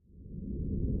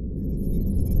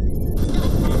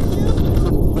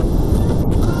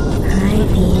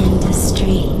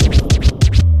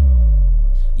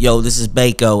Yo, this is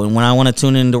Bako, and when I want to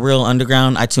tune into real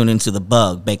underground, I tune into the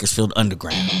Bug, Bakersfield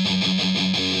Underground.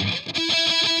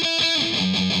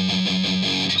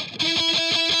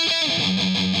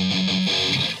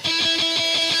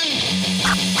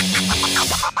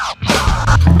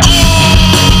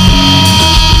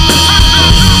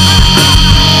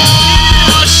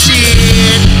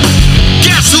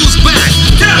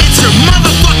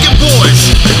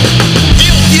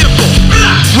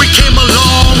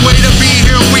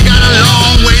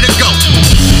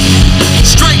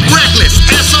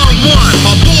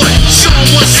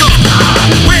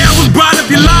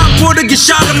 Get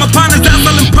shot at my partners, that's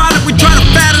selling product. We try to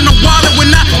fatten the wallet. We're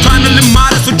not trying to live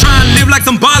modest. We're trying to live like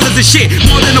some ballers and shit.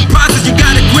 More than a process, you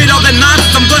gotta quit all that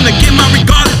nonsense. I'm gonna get my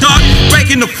regardless, dog.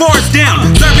 Breaking the forest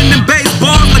down, serving them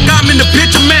baseballs like I'm in the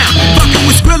picture mound. Fucking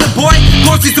with Skrilla, boy.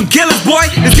 Go see some killers, boy.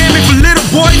 This game ain't for little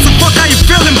boys, so fuck how you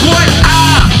feeling, boy.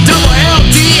 Double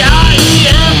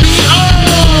L-T-I-E-M-B-O.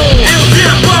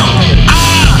 L-T-I-M-B-O.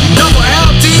 Double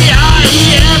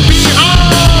L-T-I-E-M-B-O.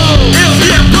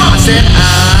 L-T-I-M-B-O. I said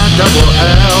double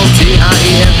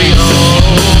L-T-I-E-M-B-O.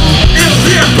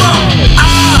 L-T-I-M-B-O.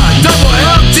 Double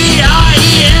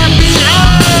L-T-I-E-M-B-O.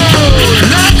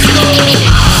 Let's go.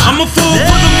 I'm a fool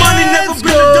for the money, never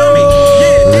been a dummy.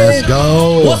 Let's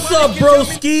go. What's up,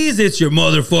 broskies? It's your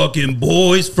motherfucking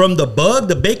boys from the Bug,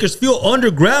 the Bakersfield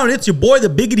Underground. It's your boy, the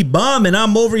Biggity Bomb, and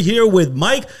I'm over here with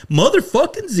Mike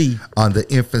motherfucking Z. On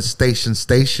the Infestation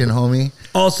Station, homie.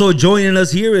 Also joining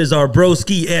us here is our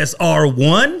broski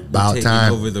SR1. About taking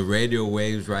time. over the radio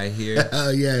waves right here.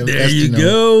 Yeah, There you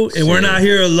go. And we're not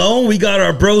here alone. We got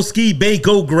our broski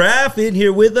Bako Graff in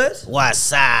here with us.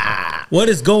 What's up? What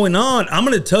is going on? I'm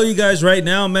going to tell you guys right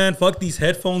now, man, fuck these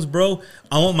headphones, bro.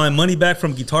 I want my money back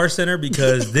from Guitar Center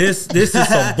because this is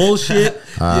some bullshit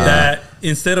that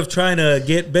instead of trying to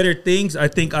get better things, I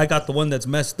think I got the one that's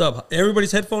messed up.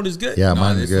 Everybody's headphone is good. Yeah,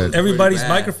 mine is good. Everybody's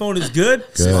microphone is good.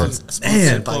 Good.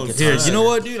 Man, here, you know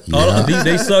what, dude? Yeah.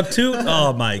 They suck too.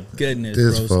 Oh my goodness,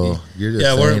 This broski. fool. You're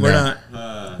just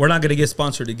we're not gonna get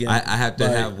sponsored again. I have to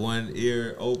have one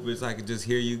ear open so I can just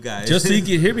hear you guys. Just so you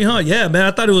can hear me, huh? Yeah, man.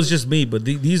 I thought it was just me, but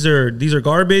these are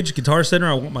garbage. Guitar Center,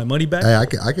 I want my money back. Hey, I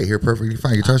can hear perfectly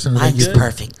fine. Guitar Center. Mine's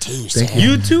perfect too, sir. Thank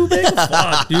You too, baby?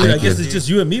 Fuck, dude. I guess it's just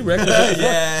you and me, Rex.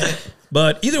 Yeah.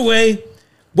 But either way,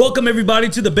 welcome everybody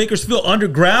to the Bakersfield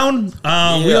Underground.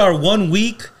 We are 1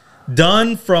 week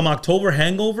done from October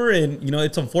hangover, and you know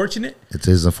it's unfortunate. It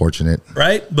is unfortunate,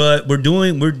 right? But we're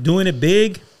doing it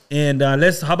big. And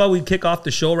how about we kick off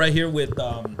the show right here with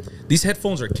these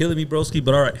headphones are killing me, broski.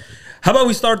 But all right, how about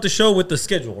we start the show with the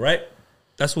schedule, right?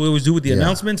 That's what we always do with the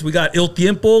announcements. We got El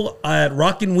Tiempo at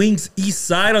Rockin' Wings East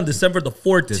Side on December the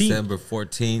 14th. December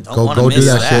 14th. Go do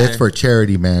that shit. It's for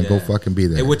charity, man. Yeah. Go fucking be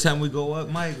there. Hey, what time we go up,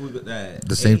 Mike? We got that.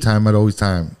 The same time at always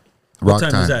time. Rock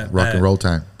time is that? Rock and roll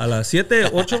time. A las 7,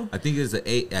 8? I think it's at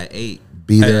 8.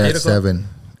 Be there at 8 7,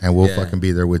 and we'll fucking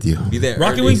be there with you. Be there.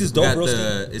 Rockin' Wings is dope, bro.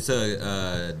 It's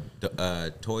a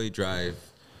toy drive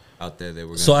out there that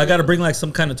we're So I got to bring like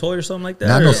some kind of toy or something like that?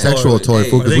 Not no sexual toy,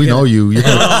 fool, because we know you. You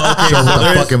can show with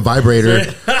a fucking vibrator,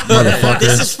 motherfucker.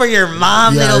 This is for your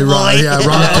mom, little boy. Yeah,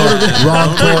 wrong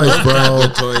toys,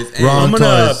 bro. Wrong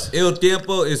toys. El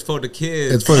Tiempo is for the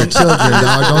kids. It's for the children,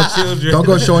 dog. Don't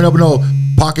go showing up no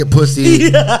pocket pussy.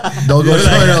 Don't go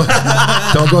showing up.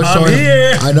 Don't go showing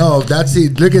up. I know. That's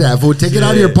it. Look at that, fool. Take it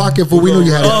out of your pocket, fool. We know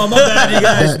you had it. Oh, my bad, you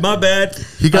guys. My bad.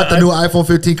 He got the new iPhone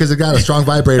 15 because it got a strong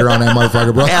vibrator on that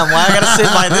motherfucker, bro. Damn, why I gotta sit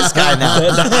by this guy now?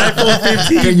 The iPhone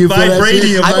 15 Can you feel that shit?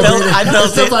 Vibranium. I felt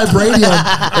It's the Vibranium.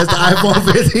 It's the iPhone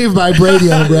 15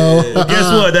 Vibranium, bro.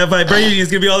 Guess what? That Vibranium is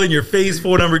gonna be all in your face for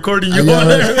when I'm recording you on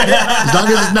there. As long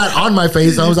as it's not on my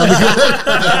face, I was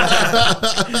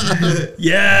good.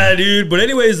 Yeah, dude. But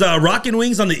anyways, Rockin'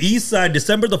 Wings on the East Side,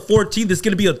 December the 14th. It's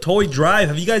gonna be a toy drive.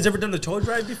 Have you guys ever done a toy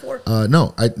drive before?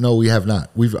 No, we have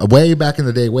not. We've way back in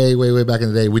the day, way back in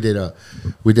the day, we did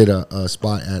a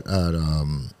spot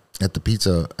at the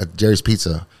pizza at Jerry's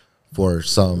Pizza for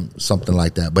something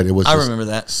like that, but it was. I remember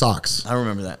that socks. I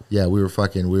remember that. Yeah, we were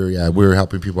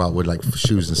helping people out with like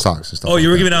shoes and socks and stuff. Oh, you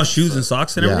were like giving out shoes and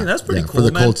socks and everything. That's pretty cool for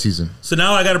the man. cold season. So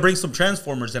now I got to bring some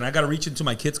Transformers, and I got to reach into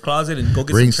my kid's closet and go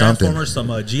get Bring some Transformers,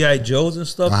 some GI Joes and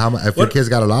stuff. If your kids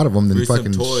got a lot of them, then Bring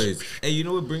fucking some toys. Hey, you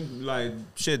know what? Bring like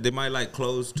shit. They might like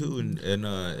clothes too, and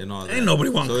all that. Ain't nobody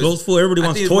want clothes for. Everybody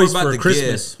wants toys for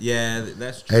Christmas. Yeah,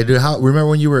 that's true. Hey, dude, remember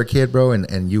when you were a kid, bro,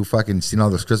 and you fucking seen all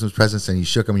those Christmas presents and you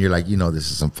shook them and you're like, like,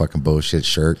 this is some fucking bullshit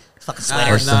shirt. Fucking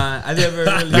sweater. I never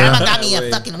really Grandma got me a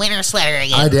fucking winter sweater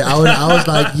again. I did. I was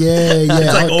like, yeah.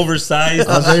 It's like oversized.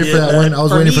 I was waiting for that one. I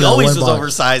was For waiting me, for that always one was box.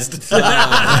 oversized.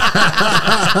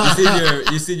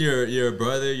 you seen your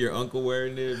brother, your uncle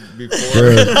wearing it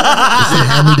before?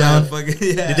 Hand me down.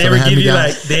 Did they ever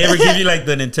give you like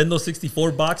the Nintendo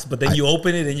 64 box, but then you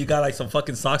open it and you got like some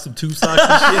fucking socks, some tube socks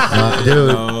and shit?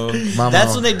 Dude,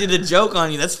 That's when they did a joke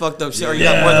on you. That's fucked up shit. Or you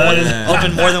got more than one,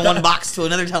 open more than one box to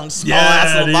another town, small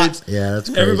ass little box. Yeah, that's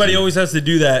crazy. Everybody always has to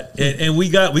do that, and we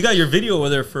got your video over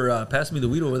there for Pass Me the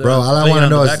Weed over there. Bro, all I want to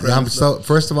know is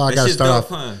first of all, I That gotta shit's start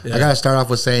dope, off. huh? I gotta start off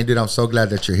with saying, dude, I'm so glad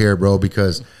that you're here, bro,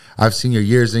 because I've seen your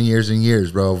years and years and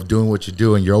years, bro, of doing what you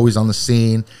do, and you're always on the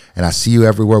scene, and I see you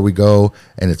everywhere we go,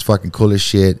 and it's fucking cool as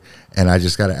shit. And I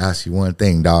just gotta ask you one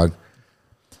thing, dog.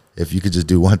 If you could just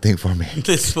do one thing for me.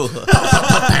 This fool.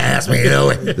 Pass me the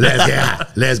weed.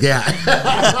 Let's get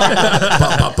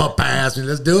pass me.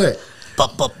 Let's do it.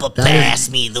 Pass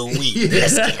me the weed.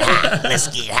 Let's get high. Let's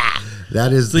get high.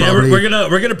 That is So yeah, probably,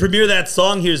 we're gonna premiere that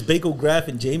song. Here's Bako, Graff,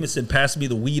 and Jameson. Pass Me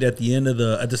the Weed at the end of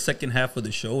the second half of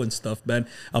the show and stuff, man.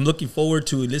 I'm looking forward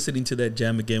to listening to that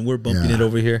jam again. We're bumping it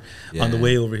over here on the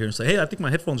way over here. And say, hey, I think my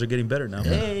headphones are getting better now.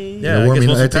 Hey. Yeah, I guess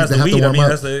once we pass the weed, I mean,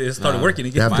 it started working they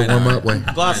again. have to warm up. Wait.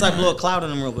 Go outside, blow a cloud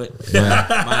on them real quick.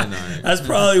 That's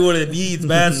probably what it needs,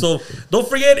 man. So don't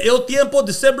forget El Tiempo,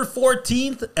 December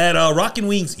 14th at Rockin'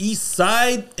 Wings East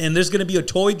Side, and there's gonna be a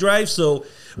toy drive. So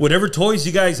whatever toys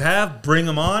you guys have, bring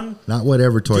them on. Not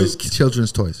whatever toys,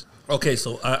 children's toys. Okay,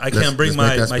 so I can't bring Let's make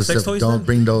my that sex specific. toys. Don't then?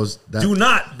 bring those. Do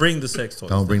not bring the sex toys.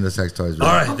 Don't bring the sex toys. Bro.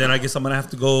 All right, then I guess I'm gonna have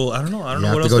to go. I don't know. You what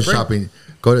have else to go to bring. shopping.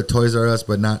 Go to Toys R Us,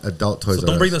 but not adult Toys So R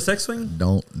don't Us. bring the sex swing.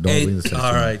 Don't bring the sex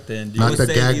All toy. right then. Dude. Not the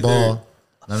say gag either, ball.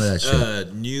 None of that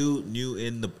shit. New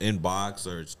in box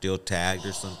or still tagged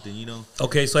or something,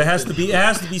 Okay, so it has to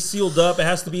be sealed up. It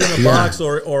has to be in a box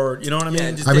or you know what I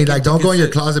mean. just I mean, take like, into don't go in your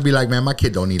closet and be like, man, my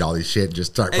kid don't need all this shit.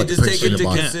 Just start Hey, fucking just putting take shit in the into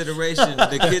box. consideration.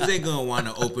 The kids ain't gonna want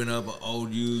to open up an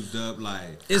old, used up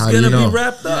It's How do you gonna know? be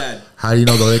wrapped up. Yeah, How do you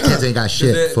know though? The kids ain't got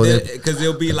shit. because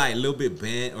they'll be like a little bit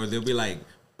bent, or they'll be like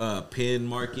pin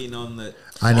marking on the.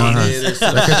 I know, on huh? it or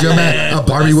something. Like, could you imagine a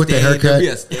Barbie with the There'll be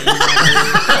haircut? a stain on it.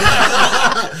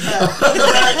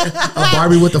 A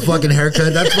Barbie with the fucking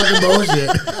haircut? That's fucking bullshit.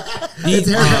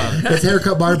 It's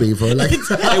haircut Barbie for like. Hey,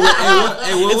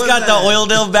 what It's was got the that? oil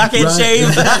down back end Right, shave.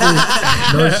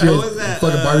 exactly. No shit. What was that?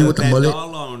 Fucking Barbie with the that mullet.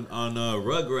 doll on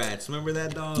Rugrats. Remember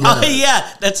that doll? Oh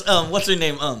yeah, that's what's her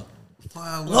name? What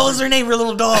was her name? Her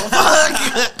little doll.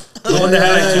 Fuck. The one that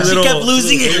had like two She little. kept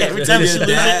losing it every time she They lose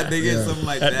get that. it. They get something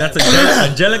like that. That's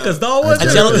Angelica's doll. Was it?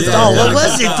 Angelica's Yeah, doll. yeah. What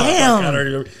was it? I Damn. don't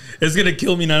remember. It's gonna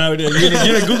kill me now. You're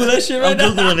gonna Google that shit right I'm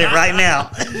now. googling it right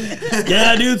now.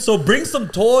 Yeah, dude. So bring some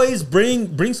toys.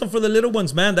 Bring some for the little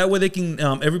ones, man. That way they can.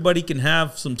 Everybody can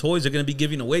have some toys. They're gonna be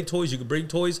giving away toys. You can bring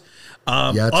toys.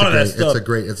 Yeah, all of that stuff.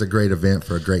 it's a great event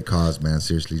for a great cause, man.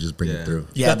 Seriously, just bring it through.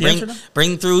 Yeah, got the answer now?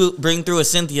 bring through a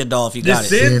Cynthia doll if you got it.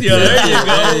 Cynthia, there you go.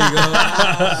 There you go.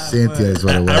 Cynthia is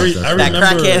what it was. I That's That remember-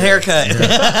 crackhead haircut.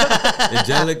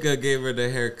 Angelica gave her the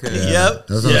haircut. Yep.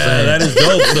 That's what Yeah, I'm saying. that is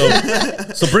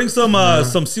dope. So bring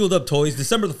some sealed up toys.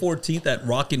 December the 14th at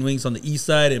Rockin' Wings on the east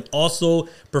side, and also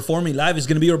performing live is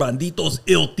going to be our Banditos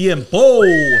El Tiempo.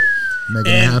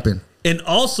 Making it happen. And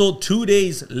also 2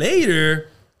 days later,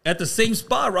 at the same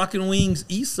spot, Rockin' Wings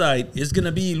East Side, is going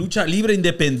to be Lucha Libre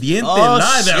Independiente Oh,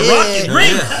 live shit. at Rockin'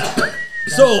 Rings.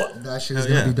 So That shit is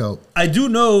gonna be dope. I do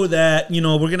know that, we're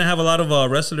going to have a lot of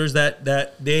wrestlers that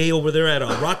day over there at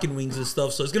Rockin' Wings and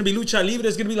stuff. So it's going to be Lucha Libre.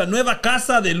 It's going to be La Nueva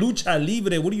Casa de Lucha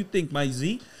Libre. What do you think, my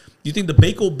Z? You think the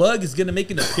Bako Bug is going to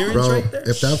make an appearance Bro, right there?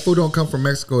 if that fool don't come from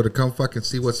Mexico to come fucking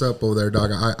see what's up over there,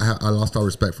 dog, I lost all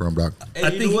respect for him, dog. Hey, I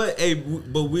you think- know what? Hey,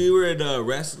 but we were at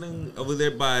wrestling over there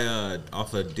by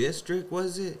off a district,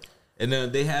 was it? And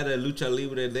they had a lucha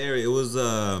libre there. It was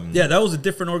Yeah, that was a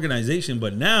different organization,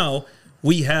 but now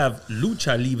we have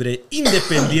Lucha Libre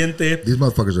Independiente. These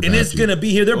motherfuckers are And bad, it's G. going to be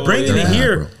here. They're bringing They're it bad,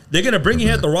 here. bro. They're going to bring it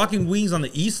here at the Rockin' Wings on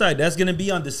the east side. That's going to be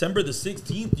on December the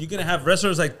 16th. You're going to have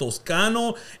wrestlers like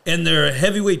Toscano and their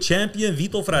heavyweight champion,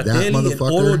 Vito That Fratelli and Oro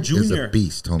motherfucker Jr. is a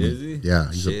beast, homie. Is he? Yeah,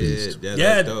 he's a Shit, beast. Yeah,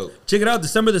 Yeah, that's dope. check it out.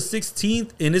 December the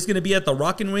 16th. And it's going to be at the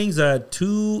Rockin' Wings at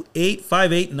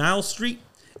 2858 Nile Street.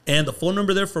 And the phone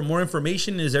number there for more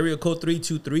information is area code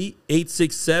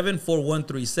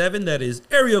 323-867-4137. That is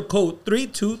area code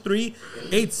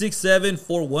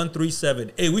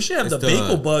 323-867-4137. Hey, we should have the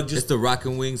Bako Bug It's just the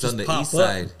Rockin' Wings on the pop east up.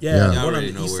 side. Yeah, Y'all one on already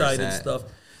the know east where side it's and at. stuff.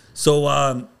 So,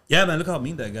 Yeah, man, look how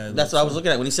mean that guy looks. That's what I was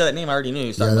looking at. When he said that name, I already knew he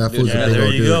was talking Yeah, about that fool's dude. a Yeah, big there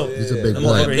old you dude. go. He's a big Them boy.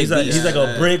 motherfuckers- He's like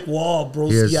a brick wall, bro.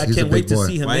 He is. I He's a can't wait big to boy.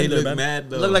 see him Why he in there, look man. mad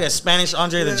though? Look like a Spanish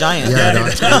Andre the Giant. Yeah,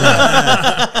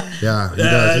 dog. Yeah, he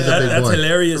does. He's a big That's boy.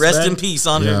 hilarious. Rest man. in peace,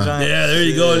 Andre the Yeah. Giant. Yeah, there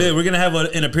you go. Look, we're gonna have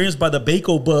an appearance by the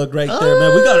Bako bug right there,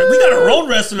 man. We got our own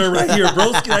wrestler right here,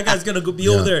 bro. That guy's gonna be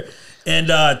over there and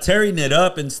tearing it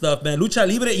up and stuff, man. Lucha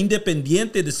Libre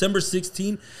Independiente, December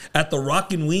 16th at the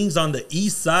Rockin' Wings on the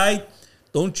east side.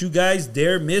 Don't you guys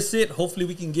dare miss it. Hopefully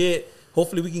we can get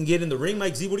in the ring.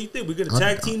 Mike Z, what do you think? We're gonna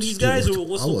tag team these guys, or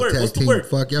what's the word? What's the word?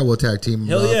 Fuck yeah, we'll tag team.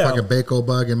 Hell yeah. Fucking Bako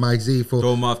Bug and Mike Z. Fool.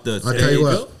 Throw him off the. I'll stage. tell you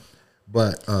There you what.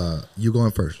 But you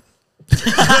going first.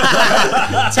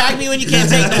 Tag me when you can't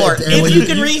take more. And when If you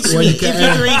can reach when me. you If you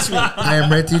can- can reach me. I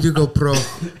am ready to go pro.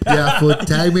 Yeah, fool.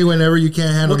 Tag me whenever you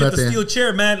can't handle Look at the nothing. steel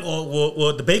chair, man.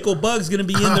 Well, the Bako Bug's gonna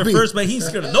be in I'll there be- first, man. He's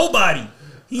scared of nobody.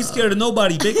 He's scared of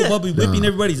nobody. Bako Bug be whipping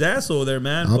everybody's ass over there,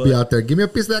 man. I'll be out there. Give me a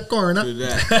piece of that corn. Huh? Do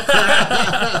that. Do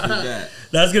that.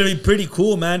 That's gonna be pretty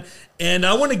cool, man. And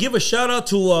I want to give a shout out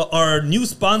to our new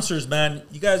sponsors, man.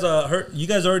 You guys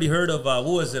already heard of what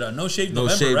was it? No Shave No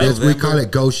November, Shave right? Yes, we call it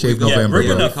Go Shave Yeah, November, Yeah,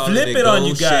 we're bro. gonna bro. flip We it call it on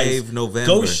you Go guys. Shave November.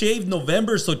 Go Shave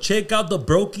November. So check out the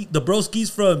broskies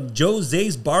from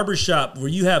Jose's Barbershop, where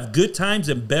you have good times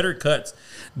and better cuts.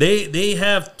 They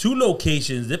have 2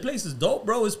 locations. That place is dope,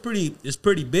 bro. It's pretty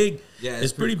big. Yeah, it's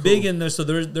it's pretty pretty big cool. in there. So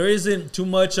there isn't too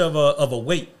much of a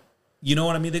wait. You know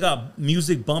what I mean? They got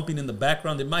music bumping in the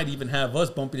background. They might even have us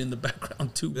bumping in the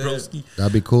background too, broski.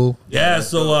 That'd be cool. Yeah,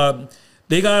 so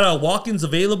they got walk-ins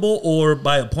available or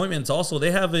by appointments also.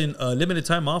 They have a limited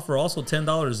time offer, also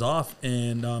 $10 off.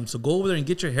 And so go over there and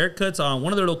get your haircuts.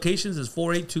 One of their locations is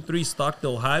 4823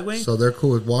 Stockdale Highway. So they're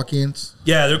cool with walk-ins.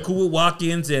 Yeah, they're cool with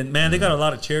walk-ins. And, man, they got a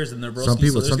lot of chairs in there, bro. Some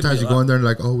people, sometimes you go in there and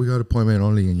like, oh, we got appointment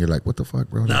only, and you're like, what the fuck,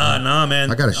 bro? Nah,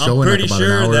 man. I got a show I'm in like pretty about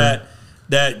sure an hour.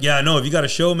 that yeah, no. If you got a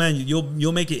show, man,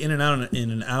 you'll make it in and out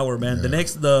in an hour, man.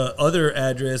 The other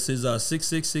address is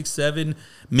 6667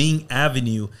 Ming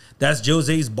Avenue. That's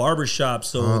Jose's Barbershop.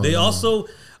 So they also,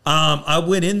 I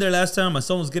went in there last time. My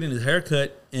son was getting his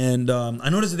haircut, and I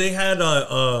noticed that they had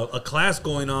a class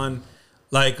going on.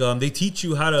 Like they teach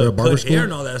you how They're a to barber cut school? hair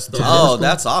and all that stuff. Oh,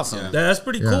 that's awesome. Yeah. That's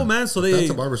pretty Yeah. cool, man. So That's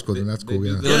a barber school, then that's cool,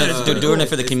 yeah. They're doing it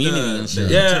for the It's community and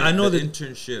shit. Yeah, I know the that-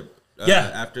 internship.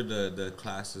 Yeah. After the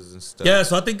classes and stuff. Yeah,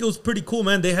 so I think it was pretty cool,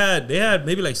 man. They had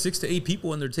maybe like 6 to 8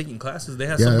 people in there taking classes. They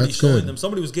had Yeah, somebody that's showing good. them.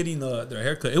 Somebody was getting their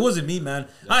haircut. It wasn't me, man.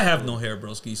 I have no hair,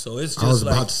 broski. So it's just I was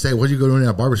like, about to say, what you go doing at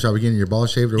a barbershop? You getting your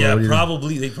balls shaved or yeah, what? Are you doing?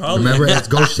 probably they probably Remember, it's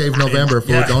Go Shave November,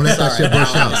 fool. Yeah. Don't let that shit bush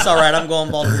It's out. all right. I'm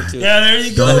going bald too. Yeah, there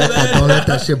you go, Don't man. let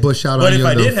that shit bush out But on if you.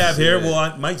 I though. did have hair,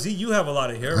 well, Mike Z, you have a lot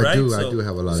of hair, I right? do, I do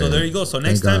have a lot of So hair. there you go. So Thank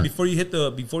next time God. before you hit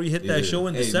that show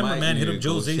in Hey, December, Mike, man, you hit up need to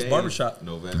go Jose's shave Barbershop.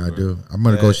 November. I do. I'm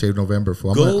gonna Go Yeah. Shave November,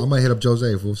 fool. I'm Go- gonna hit up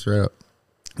Jose, fool, straight up.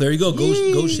 There you go.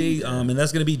 Go shave. And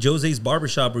that's going to be Jose's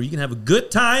Barbershop, where you can have a good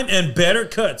time and better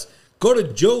cuts. Go to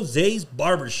Jose's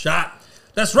Barbershop.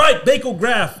 That's right, Bako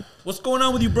Graff. What's going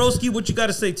on with you, broski? What you got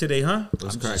to say today, huh?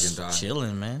 What's cracking, dog?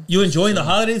 Chilling, man. You enjoying the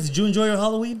holidays? Did you enjoy your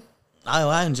Halloween?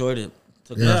 I enjoyed it.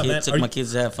 Took Yeah, man. my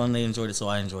kids to have fun. They enjoyed it, so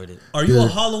I enjoyed it. Are you a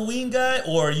Good. Halloween guy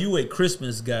or are you a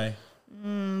Christmas guy?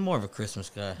 More of a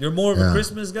Christmas guy. You're more of a Yeah.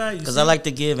 Christmas guy? Because I like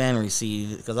to give and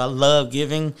receive. Because I love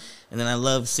giving, and then I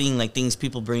love seeing like things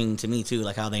people bring to me too,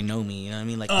 like how they know me. You know what I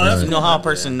mean? Like Oh, that's you know cool. how a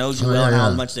person knows you Oh, well, and yeah, how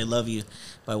yeah. much they love you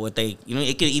by what they. You know,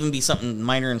 it could even be something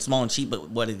minor and small and cheap,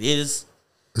 but what it is.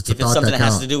 It's a If it's thought something that that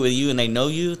has counts. to do with you and they know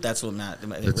you, that's what not.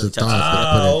 It's a thought me.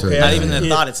 that put into okay. it. Not Yeah, even yeah. the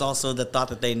Yeah. thought; it's also the thought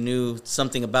that they knew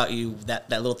something about you. That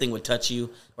little thing would touch you,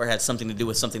 or had something to do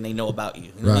with something they know about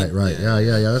you. You know what I Right, mean? right.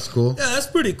 Yeah. That's cool. Yeah, that's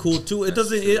pretty cool too. It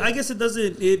doesn't. I guess it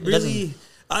doesn't. It really.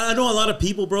 I know a lot of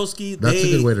people, broski. That's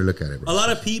a good way to look at it, bro. A lot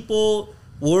of people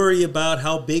worry about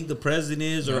how big the president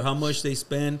is or how much they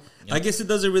spend. I guess it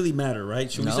doesn't really matter,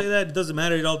 right? Should we No. say that? It doesn't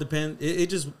matter. It all depends. It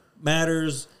just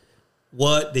matters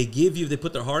what they give you. If they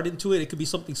put their heart into it, it could be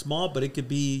something small, but it could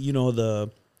be, you know, the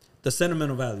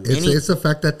sentimental value. It's the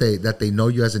fact that they know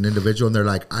you as an individual and they're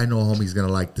like, I know homie's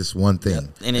gonna like this one thing,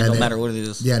 And it don't matter what it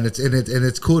is. Yeah, and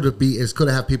it's cool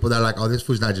to have people that are like, oh, this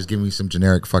fool's not just giving me some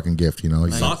generic fucking gift, you know?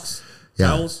 He's- Socks, Yeah.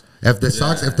 towels. If the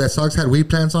socks had weed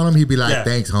plants on them, he'd be like, Yeah.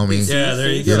 thanks, homie. Yeah, there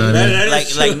you You go. know what I mean? That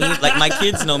is Like true. me, like my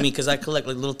kids know me because I collect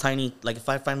like little tiny, like if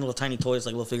I find little tiny toys,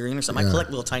 like little figurine or something, Yeah. I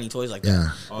collect little tiny toys like Yeah.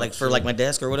 that, like for like my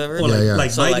desk or whatever. Or Yeah,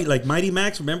 like, yeah. like Mighty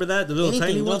Max. Remember that? The little Anything,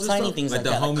 tiny little ones. and tiny stuff? things Like like, the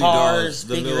that, like homie cars, dolls,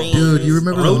 the little figurines. Dude, you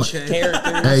remember Roach the,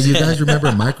 characters? hey, you guys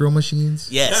remember Micro Machines?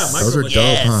 Yes, Yeah, Those are Micro dope,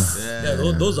 Yes. huh?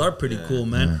 Yeah, those are pretty cool,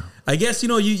 man. I guess you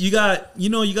got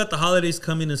the holidays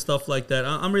coming and stuff like that.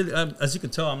 I'm really, as you can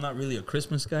tell, I'm not really a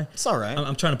Christmas guy. It's all right.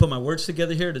 I'm trying to put my words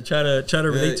together here to try to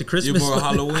relate to Christmas. You're more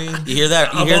Halloween. You hear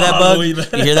that? You I'm hear on that bug? Halloween.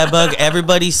 You hear that bug?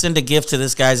 Everybody send a gift to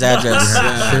this guy's address.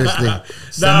 Seriously,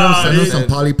 send them some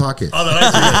Polly Pockets. Oh, the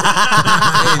lights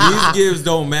Hey, these gifts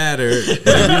don't matter. But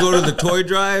if you go to the toy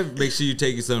drive, make sure you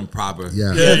take you something proper.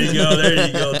 Yeah. There you go. There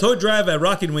you go. Toy Drive at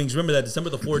Rockin' Wings. Remember that, December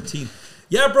the 14th.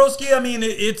 Yeah, broski. I mean,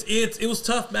 it was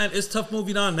tough, man. It's tough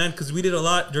moving on, man, because we did a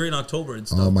lot during October and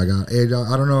stuff. Oh my God! Hey,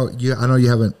 I don't know. I know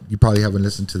you probably haven't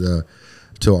listened to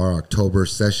our October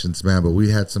sessions, man. But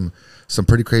we had some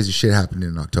pretty crazy shit happening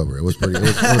in October. It was pretty.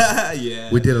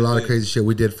 Yeah. We did a lot of crazy shit.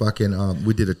 We did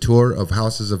we did a tour of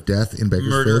houses of death in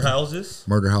Bakersfield.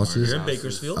 Murder houses. Here in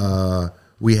Bakersfield.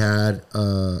 We had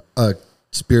a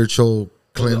spiritual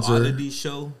cleanser. The Oddity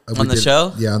show. On the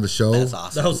show? Yeah, on the show. That's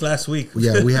awesome. That was last week.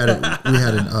 Yeah, we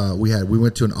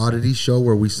went to an oddity show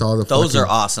where we saw Those are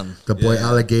awesome. the boy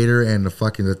alligator and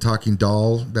the talking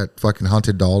doll, that fucking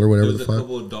haunted doll or whatever There was the a fuck.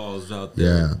 couple of dolls out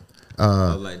there. Yeah.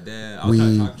 I was like, damn. I was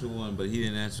trying to talk to one, but he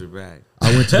didn't answer back.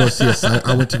 I went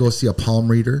to go see a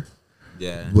palm reader,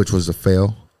 Yeah. which was a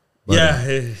fail. But,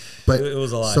 but it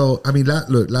was a lot. So I mean,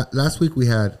 last week we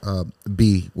had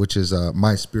B, which is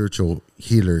my spiritual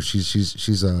healer.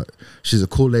 She's a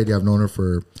cool lady. I've known her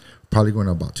for probably going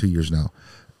on about 2 years now,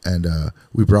 and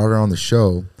we brought her on the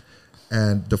show.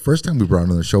 And the first time we brought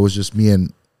her on the show was just me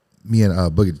and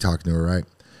Boogie talking to her, right?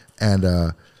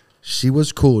 And she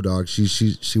was cool, dog. She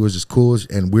was just cool,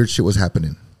 and weird shit was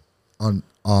happening. On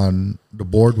the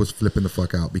board was flipping the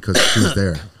fuck out because she was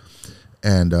there,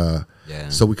 and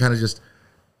so we kind of just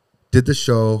did the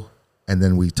show, and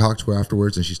then we talked to her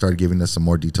afterwards, and she started giving us some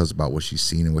more details about what she's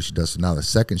seen and what she does. So now the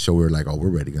second show, we were like, oh, we're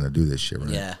ready, gonna do this shit, right?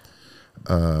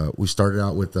 Yeah. We started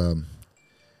out with me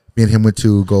and him went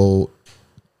to go.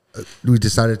 We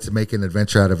decided to make an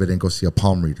adventure out of it and go see a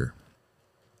palm reader.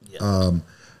 Yeah.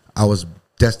 I was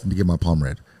destined to get my palm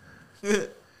read.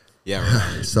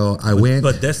 Yeah, right. So I went.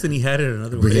 But Destiny had it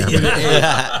another way.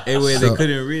 Yeah. Anyway, So- they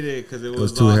couldn't read it because it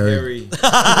was too all hairy. hairy.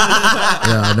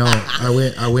 Yeah, I know.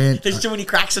 I went. There's too many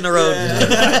cracks in the road.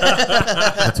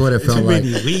 That's what it felt like.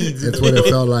 weeds. That's what it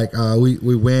felt like.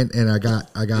 We went and I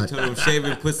got. Told him shave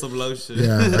and put some lotion.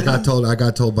 Yeah, I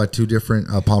got told by two different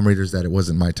palm readers that it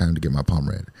wasn't my time to get my palm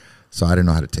read. So I didn't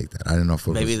know how to take that. I didn't know if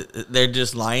it Maybe was, they're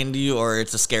just lying to you, or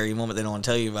it's a scary moment they don't want to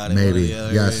tell you about it. maybe.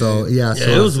 Yeah. So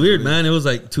it was weird, man. It was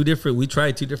like we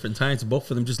tried 2 different times. Both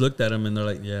of them just looked at him and they're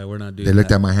like, yeah, we're not doing they that.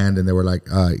 looked at my hand and they were like,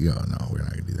 no, we're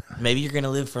not gonna do that. Maybe you're gonna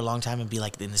live for a long time and be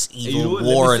like in this you know evil what?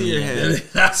 Let war me in see the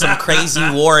your end. Some crazy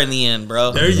war in the end,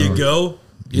 bro. There you go.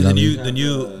 You You're know the what I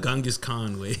new Genghis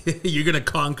Khan way. You're gonna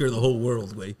conquer the whole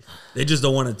world way. They just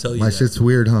don't want to tell you. My that. shit's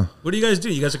weird, huh? What do you guys do?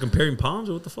 You guys are comparing palms,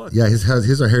 or what the fuck? Yeah,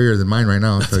 his are hairier than mine right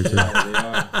now. I'll tell you the truth. They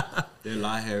are. They're a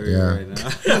lot hairier Yeah. right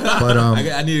now. But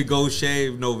I need to go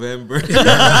shave November.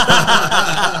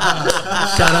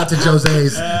 shout out to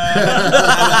Jose's.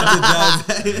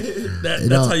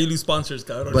 That's how you lose sponsors,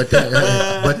 Kyle. But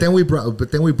then we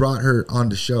brought her on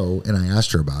the show, and I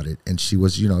asked her about it, and she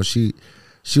was,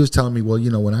 she was telling me, well,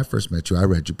 when I first met you, I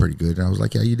read you pretty good, and I was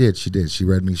like, yeah, you did. She did. She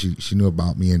read me. She knew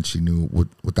about me, and she knew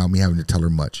without me having to tell her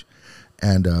much.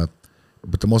 And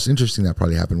but the most interesting that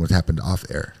probably happened off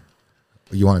air.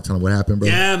 You want to tell them what happened, bro?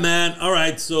 Yeah, man. All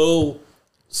right. So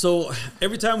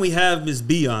every time we have Ms.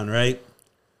 B on, right?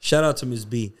 Shout out to Ms.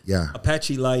 B. Yeah.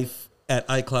 Apache Life at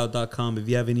iCloud.com. If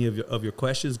you have any of your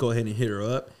questions, go ahead and hit her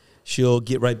up. She'll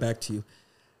get right back to you.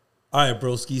 All right,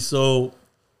 broski. So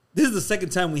this is the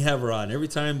second time we have her on. Every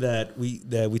time that we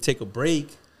take a break,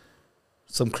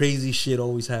 some crazy shit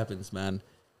always happens, man.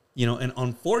 And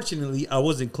unfortunately, I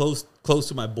wasn't close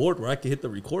to my board where I could hit the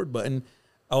record button.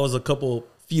 I was a couple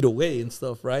feet away and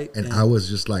stuff, right? And I was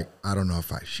just like, I don't know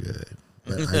if I should.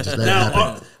 But I just let it now,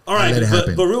 happen. all right, Let it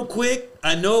happen. but real quick,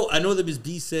 I know that Ms.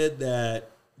 B said that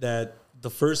the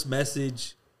first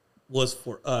message was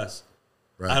for us.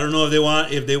 Right. I don't know if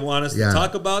they want us to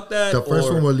talk about that. The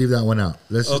first one, we'll leave that one out.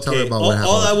 Let's just tell her about what happened.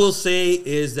 All I will say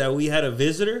is that we had a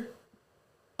visitor,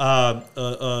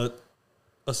 a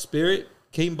spirit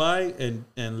came by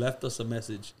and left us a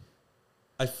message.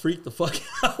 I freaked the fuck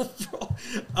out, bro.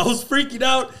 I was freaking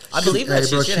out. I believe that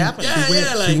shit happened.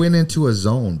 She went into a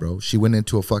zone, bro. She went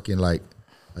into a fucking like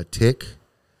a tick,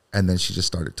 and then she just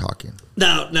started talking.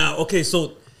 Now, okay,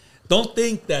 so don't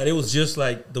think that it was just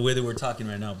like the way that we're talking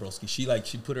right now, broski.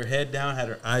 She put her head down, had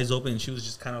her eyes open, and she was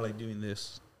just kind of like doing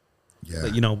this. Yeah.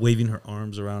 Like, waving her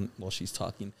arms around while she's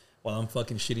talking, while I'm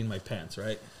fucking shitting my pants,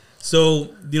 right? So,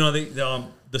 the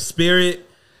spirit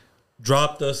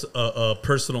dropped us a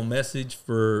personal message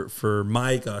for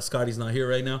Mike. Scotty's not here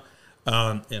right now,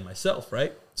 and myself,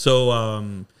 right?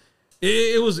 So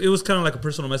It was kind of like a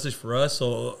personal message for us,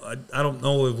 so I don't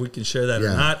know if we can share that or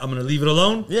not. I'm gonna leave it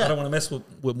alone. Yeah. I don't want to mess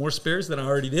with more spirits than I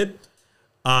already did.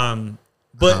 But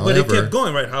it kept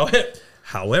going, right?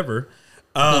 However,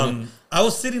 I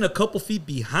was sitting a couple feet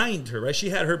behind her, right? She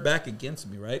had her back against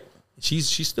me, right?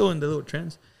 She's still in the little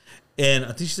trance, and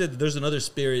I think she said that there's another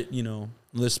spirit.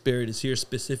 Another spirit is here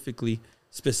specifically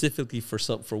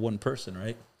for one person,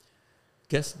 right?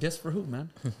 Guess for who, man?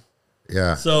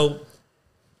 Yeah. So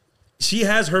she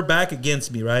has her back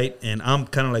against me, right? And I'm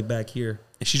kind of like back here.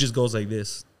 And she just goes like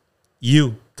this.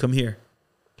 You, come here.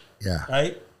 Yeah.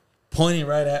 Right? Pointing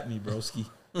right at me, broski.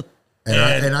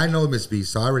 And I know Miss B,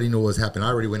 so I already knew what was happening. I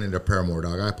already went into Paramore,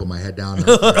 dog. I put my head down. He's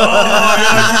like,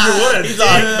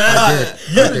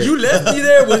 man. You left me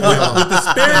there with the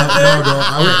spirit there? No, bro.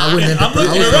 I went into I'm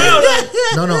looking around.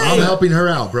 No, I'm helping her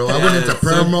out, bro. I went into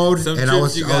prayer mode, and I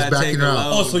was backing her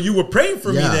out. Oh, so you were praying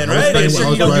for me then, I was right? praying Make for- sure I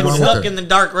you was don't right get along with stuck her. in the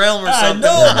dark realm or I something.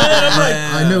 know, man. I'm like,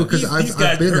 I knew because these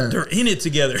guys, I've been there. they're in it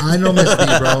together. I know Miss B,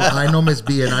 bro. I know Miss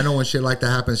B, and I know when shit like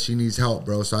that happens, she needs help,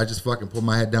 bro. So I just fucking put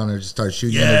my head down and just started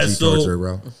shooting energy towards her,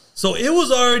 bro. So it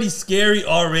was already scary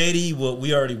already what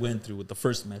we already went through with the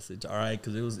first message, all right?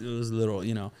 Because it was a little,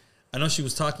 I know she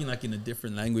was talking like in a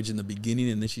different language in the beginning,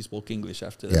 and then she spoke English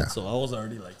after that. Yeah. So I was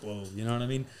already like, whoa, you know what I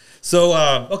mean? So,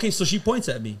 okay, so she points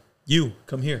at me. You,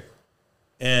 come here.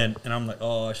 And I'm like,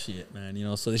 oh, shit,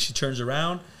 man. So then she turns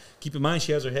around. Keep in mind,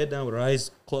 she has her head down with her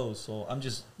eyes closed. So I'm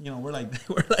just, we're like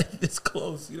this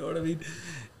close, you know what I mean?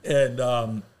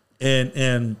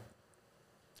 And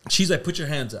she's like, put your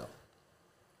hands out.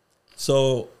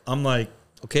 So I'm like,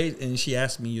 okay. And she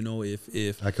asked me,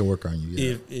 if I can work on you.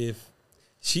 Yeah. If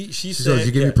she said, says,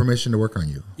 you give me permission to work on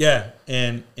you. Yeah,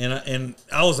 and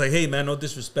I was like, hey man, no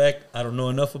disrespect. I don't know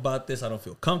enough about this. I don't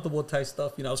feel comfortable type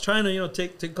stuff. I was trying to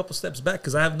take a couple steps back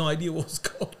because I have no idea what was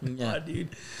going on, dude.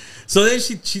 So then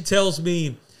she tells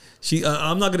me,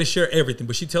 I'm not gonna share everything,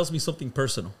 but she tells me something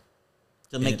personal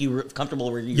To make you comfortable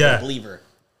where you're a believer.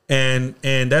 And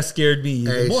that scared me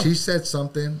even more. She said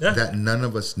something that none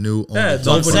of us knew. That's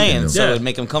what I'm saying. So it would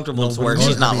make him comfortable to where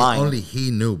she's not lying. Only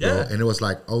he knew, bro. Yeah. And it was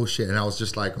like, oh shit. And I was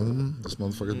just like, this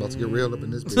motherfucker's about to get real up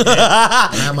in this bitch.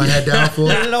 I had my head down full.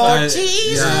 Lord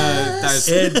Jesus. All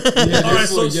right,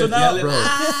 so now, Bro.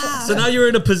 so now you're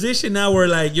in a position now where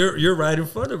like you're right in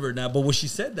front of her now. But when she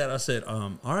said that, I said,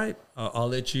 all right, I'll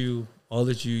let you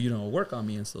work on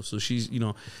me and stuff. So she's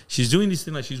she's doing these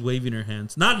things like she's waving her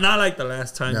hands, not like the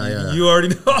last time you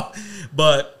already know,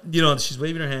 but she's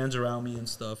waving her hands around me and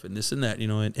stuff and this and that,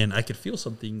 and I could feel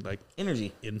something like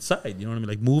Energy inside, you know what I mean,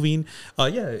 like moving.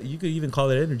 You could even call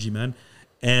it energy, man.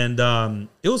 And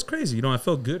it was crazy, I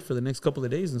felt good for the next couple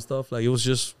of days and stuff. Like it was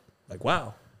just like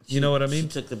wow. You know what I mean? She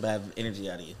took the bad energy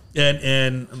out of you.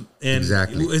 And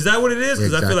Exactly. Is that what it is?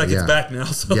 Because I feel like it's back now.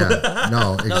 So. Yeah.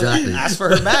 No, exactly. Ask for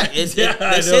her back. They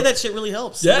say that shit really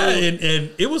helps. Yeah,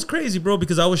 and it was crazy, bro,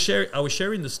 because I was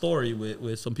sharing the story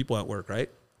with some people at work, right?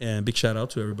 And big shout out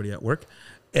to everybody at work,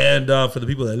 and for the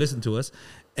people that listen to us.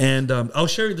 And I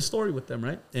was sharing the story with them,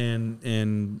 right?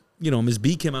 And Ms.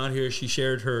 B came out here. She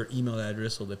shared her email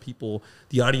address so that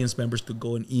the audience members, could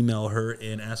go and email her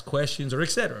and ask questions or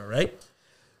etc. Right?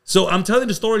 So I'm telling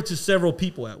the story to several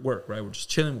people at work, right? We're just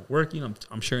chilling, we're working.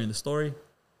 I'm sharing the story.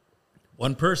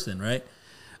 One person, right?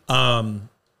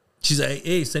 She's like,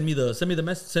 "Hey, send me the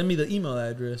message. Send me the email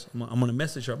address. I'm gonna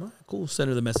message her. I'm like, cool. Send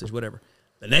her the message, whatever."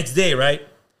 The next day, right?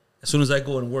 As soon as I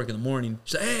go and work in the morning,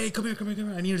 she's like, "Hey, come here.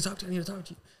 I need to talk to you.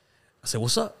 I said,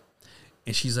 "What's up?"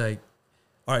 And she's like,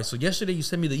 "All right. So yesterday you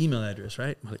sent me the email address,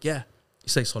 right?" I'm like, "Yeah."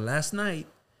 She's like, "So last night,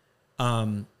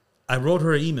 I wrote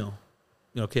her an email."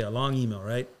 A long email,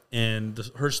 right? And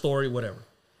her story, whatever.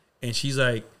 And she's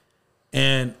like,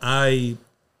 and I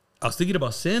was thinking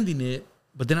about sending it,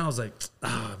 but then I was like,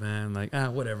 man, like,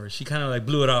 whatever. She kind of like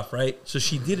blew it off, right? So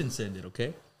she didn't send it,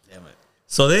 okay? Damn it.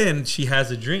 So then she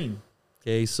has a dream,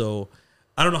 okay? So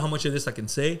I don't know how much of this I can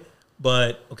say,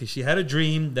 but, okay, she had a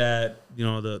dream that,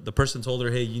 the person told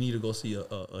her, hey, you need to go see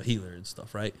a healer and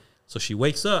stuff, right? So she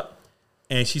wakes up.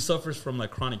 And she suffers from like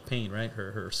chronic pain, right?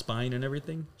 Her spine and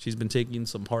everything. She's been taking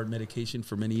some hard medication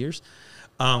for many years.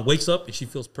 Wakes up and she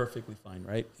feels perfectly fine,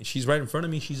 right? And she's right in front of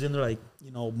me. She's in there like,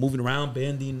 moving around,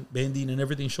 bending and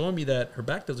everything, showing me that her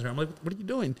back doesn't hurt. I'm like, what are you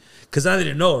doing? Because I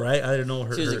didn't know, right? I didn't know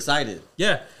her. She was excited.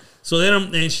 Yeah. So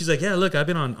then and she's like, yeah, look, I've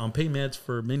been on pain meds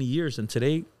for many years. And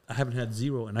today I haven't had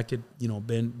zero. And I could,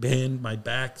 bend my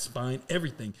back, spine,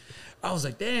 everything. I was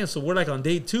like, damn. So we're like on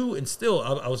day 2. And still,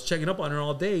 I was checking up on her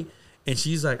all day. And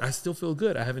she's like, I still feel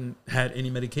good. I haven't had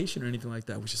any medication or anything like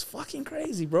that, which is fucking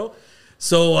crazy, bro.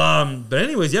 So, but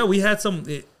anyways, yeah, we had some.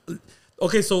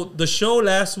 Okay, so the show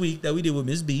last week that we did with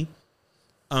Ms. B,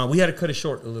 we had to cut it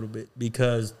short a little bit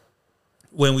because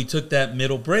when we took that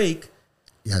middle break,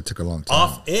 Yeah, it took a long time.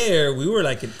 off air, we were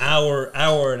like an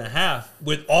hour and a half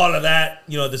with all of that.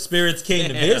 You know, the spirits came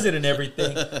to visit and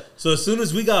everything. So as soon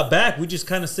as we got back, we just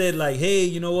kind of said like, hey,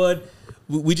 you know what?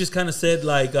 We just kind of said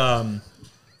like,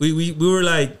 we were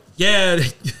like, yeah.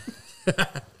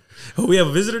 Oh, we have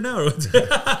a visitor now.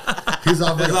 He's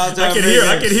off. I can hear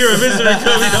a visitor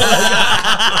coming.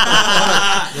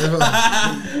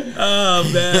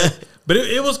 Oh man. But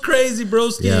it was crazy,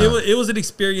 broski. Yeah. It was an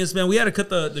experience, man. We had to cut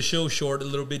the show short a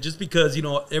little bit just because, you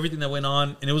know, everything that went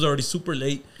on, and it was already super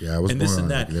late. Yeah, it was and this more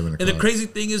and on, that. like, 11 And the o'clock. crazy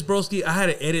thing is, broski, I had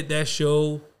to edit that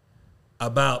show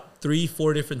about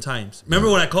 3-4 different times. Remember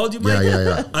when I called you, Mike?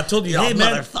 Yeah. I told you, Y'all hey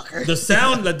man, motherfucker. the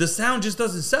sound just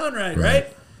doesn't sound right?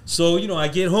 So, you know, I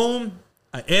get home,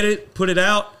 I edit, put it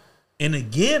out, and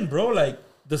again, bro, like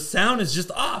the sound is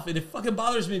just off, and it fucking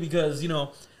bothers me because, you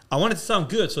know, I want it to sound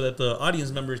good so that the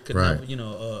audience members can have, you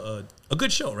know, a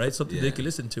good show, right? Something they can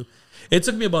listen to. It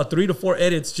took me about 3 to 4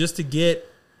 edits just to get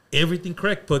everything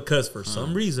correct because for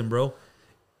some reason, bro,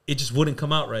 it just wouldn't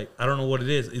come out right. I don't know what it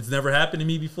is. It's never happened to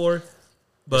me before.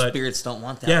 But Spirits don't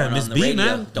want that Yeah, one Miss on the B, radio.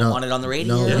 man. Don't want it on the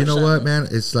radio. No, or you know something. what, man?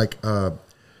 It's like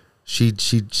she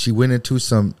went into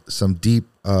some deep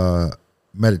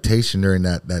meditation during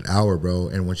that hour, bro.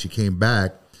 And when she came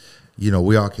back, you know,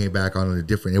 we all came back on a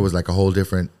different. It was like a whole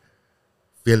different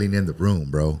feeling in the room,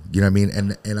 bro. You know what I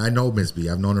mean? And I know Miss B.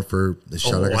 I've known her for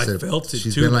like I said, felt it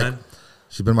she's too, been man.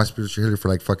 she's been my spiritual healer for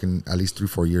like fucking at least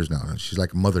 3-4 years now. She's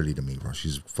like motherly to me, bro.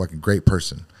 She's a fucking great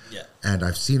person. Yeah. And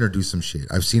I've seen her do some shit.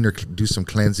 I've seen her do some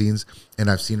cleansings, and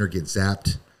I've seen her get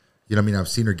zapped. You know what I mean? I've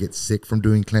seen her get sick from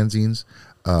doing cleansings.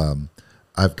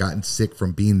 I've gotten sick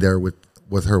from being there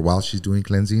with her while she's doing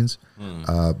cleansings,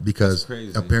 because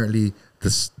crazy. apparently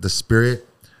the spirit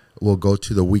will go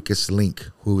to the weakest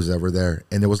link who's ever there.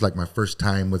 And it was like my first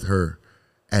time with her,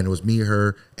 and it was me,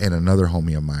 her, and another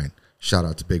homie of mine. Shout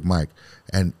out to Big Mike,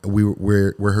 and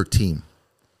we're her team.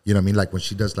 You know what I mean? Like when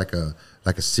she does like a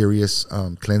serious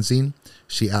cleansing,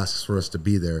 she asks for us to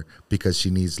be there because she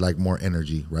needs like more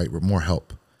energy, right? More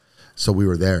help. So we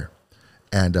were there,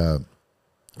 and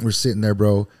we're sitting there,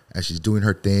 bro, and she's doing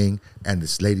her thing, and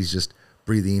this lady's just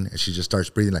breathing, and she just starts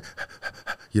breathing like,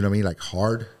 you know what I mean, like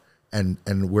hard, and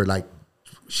we're like,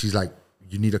 she's like,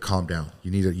 you need to calm down.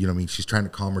 You need to, you know what I mean? She's trying to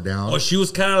calm her down. Oh, she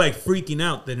was kind of like freaking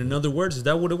out. Then, in other words, is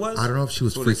that what it was? I don't know if she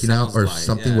was That's what it freaking out or if sounds like,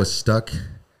 something yeah. was stuck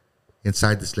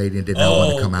inside this lady and did not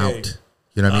want to come okay. out.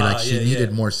 You know what I mean? Like she yeah, needed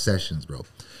yeah. more sessions, bro.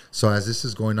 So as this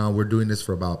is going on, we're doing this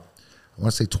for about, I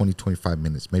want to say 20, 25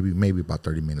 minutes, maybe about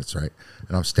 30 minutes, right?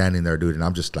 And I'm standing there, dude, and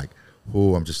I'm just like,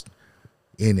 oh, I'm just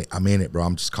in it. I'm in it, bro.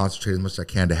 I'm just concentrating as much as I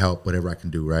can to help whatever I can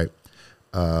do, right?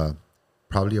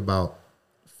 Probably about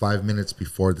 5 minutes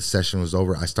before the session was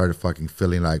over, I started fucking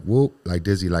feeling like, whoop, like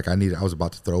dizzy, like I was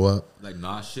about to throw up. Like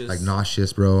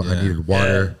nauseous. Bro. I Yeah. needed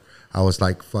water. I was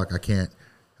like, fuck, I can't.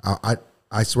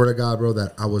 I swear to God, bro,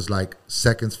 that I was like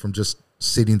seconds from just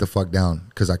sitting the fuck down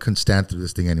because I couldn't stand through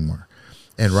this thing anymore.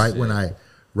 And when I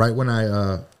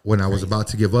was about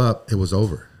to give up, it was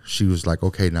over. She was like,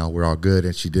 okay, now we're all good.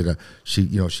 And she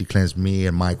cleansed me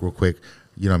and Mike real quick.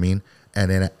 You know what I mean? And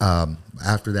then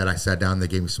after that, I sat down. They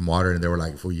gave me some water, and they were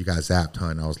like, "Well, you got zapped, huh?"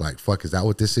 And I was like, "Fuck, is that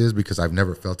what this is?" Because I've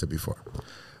never felt it before.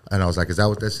 And I was like, "Is that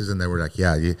what this is?" And they were like,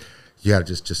 "Yeah, you gotta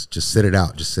just sit it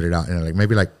out, just sit it out." And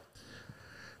maybe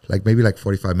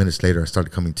 45 minutes later, I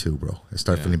started coming to, bro. I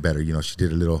started feeling better. You know, she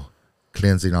did a little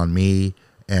cleansing on me,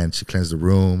 and she cleansed the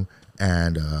room.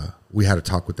 And we had a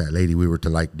talk with that lady. We were to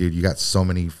like, dude, you got so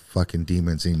many fucking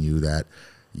demons in you that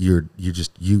you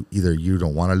either you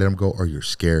don't want to let them go or you're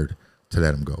scared to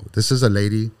let them go. This is a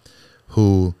lady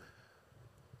who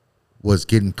was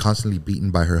getting constantly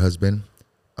beaten by her husband.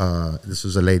 This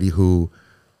was a lady who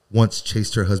once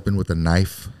chased her husband with a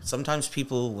knife. Sometimes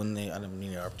people, I don't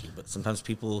mean to interrupt you, but sometimes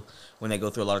people, when they go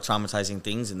through a lot of traumatizing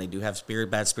things and they do have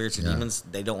bad spirits or demons,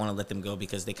 they don't want to let them go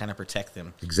because they kind of protect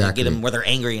them. Exactly. They get them where they're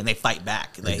angry and they fight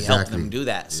back. They help them do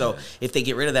that. So if they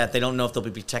get rid of that, they don't know if they'll be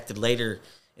protected later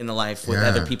in the life when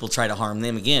other people try to harm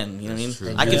them again. You know what I mean?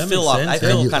 True. I can feel makes off. sense. I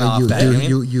feel kind of off that. Dude, You know what I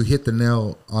mean? you hit the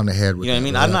nail on the head with You know what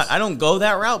I that, mean? bro. I don't go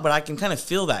that route, but I can kind of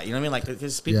feel that. You know what I mean? Like,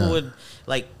 because people Yeah. would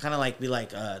kind of be like,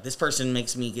 this person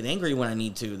makes me get angry when I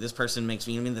need to. This person makes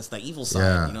me, you know what I mean? That's the evil side,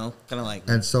 Yeah. you know? Kind of like.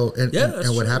 And so, and that's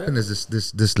what true, happened is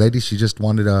this lady, she just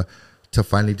wanted to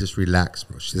finally just relax,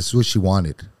 bro. This is what she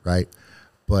wanted, right?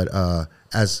 But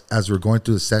as we're going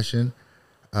through the session,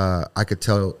 I could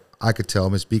tell,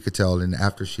 Miss B could tell, and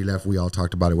after she left, we all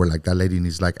talked about it. We're like, that lady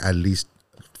needs like at least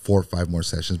 4 or 5 more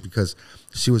sessions because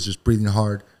she was just breathing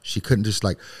hard. She couldn't just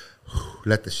like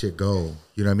let the shit go.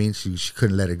 You know what I mean? She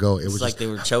couldn't let it go. It was like just, they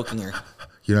were choking her.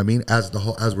 You know what I mean? As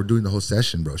we're doing the whole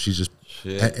session, bro. She's just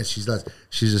and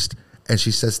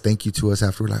she says thank you to us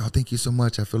after. We're like, oh, thank you so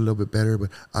much. I feel a little bit better, but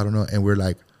I don't know. And we're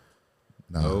like,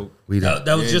 no, we didn't.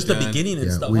 That was just the beginning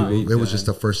and stuff. It was just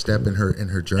the first step in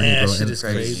her journey, Man, bro. shit And is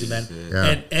crazy, man.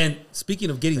 Yeah. And speaking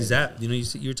of getting zapped, you know,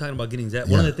 you're talking about getting zapped.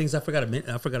 One of the things I forgot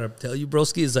to tell you,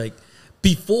 broski, is like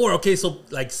before. Okay, so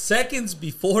like seconds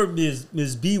before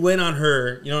Ms. B went on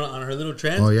her, you know, on her little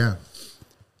trance. Oh yeah.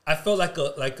 I felt like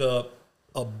a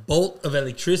bolt of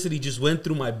electricity just went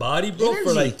through my body, bro,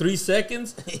 for like 3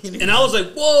 seconds. And I was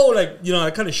like, whoa, like, you know,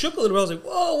 I kind of shook a little bit. I was like,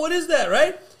 whoa, what is that,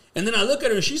 right? And then I look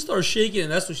at her and she starts shaking,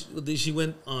 and that's when she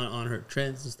went on her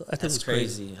trance and stuff. I think That's it was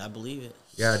crazy. crazy. I believe it.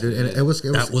 Yeah, dude, and it was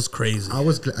That was crazy. I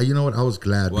was, you know what? I was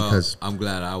glad Well, because I'm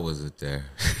glad I wasn't there.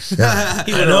 yeah,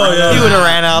 He would have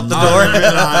ran out the door.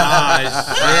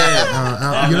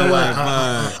 you know what?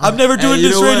 I'm never doing you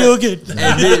this know radio what? again.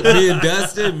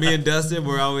 Hey, me and Dustin,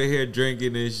 we're over here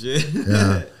drinking and shit.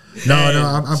 Yeah. No,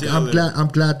 I'm chilling.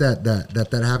 glad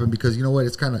that happened because you know what?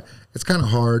 It's kind of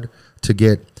hard to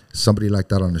get somebody like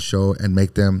that on the show and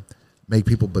make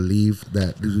people believe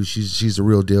that she's the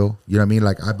real deal. You know what I mean?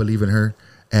 Like I believe in her,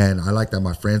 and I like that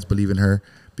my friends believe in her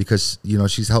because you know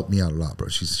she's helped me out a lot, bro.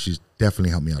 She's definitely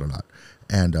helped me out a lot,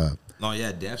 and Oh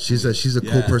yeah, definitely. she's a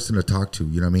cool person to talk to.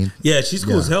 You know what I mean? Yeah, she's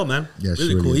cool as hell, man. Yeah, she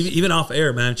really really cool. is. Even off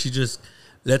air, man, she just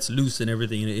lets loose and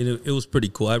everything. It was pretty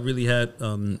cool. I really had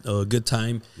a good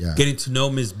time getting to know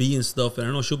Ms. B and stuff. And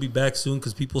I know she'll be back soon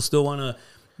because people still want to.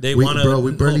 We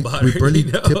barely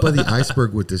tip of the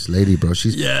iceberg with this lady, bro.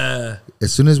 She's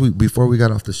As soon as before we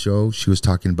got off the show, she was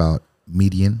talking about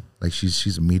median, like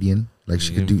she's a median, like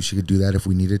she could do that if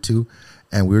we needed to,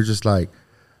 and we were just like,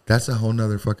 that's a whole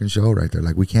nother fucking show right there.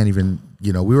 Like we can't even,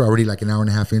 you know, we were already like an hour and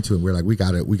a half into it. We're like, we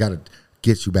gotta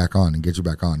get you back on,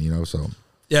 you know. So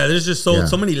yeah, there's just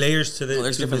so many layers to this. Well,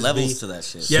 there's different levels to that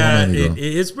shit. Yeah, So many,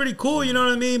 it's pretty cool. You know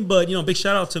what I mean? But you know, big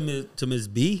shout out to Ms.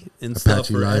 B and Apache stuff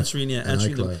for Live answering and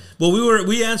them. Well,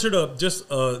 we answered just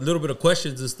a little bit of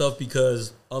questions and stuff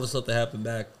because all the stuff that happened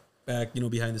back you know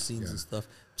behind the scenes and stuff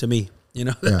to me. You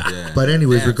know. Yeah. But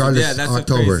anyways, regardless, that's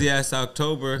October. a crazy ass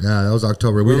October. Yeah, that was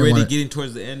October. We're already getting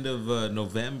towards the end of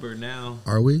November now.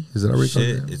 Are we? Is it already?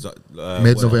 Shit, it's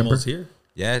mid-November. Almost here.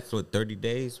 Yeah, it's 30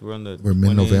 days. We're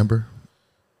mid-November.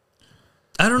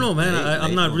 I don't know, man.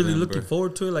 I'm not really looking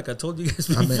forward to it. Like I told you guys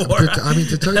before. I mean,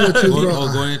 to tell you the truth,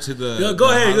 bro. Going into the go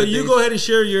ahead. holidays? You go ahead and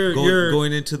share your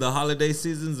going into the holiday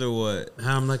seasons or what?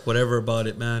 I'm like whatever about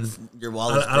it, man. Your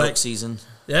wallet's broke like season.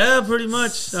 Yeah, pretty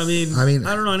much. I mean,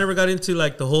 I don't know. I never got into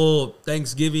like the whole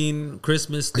Thanksgiving,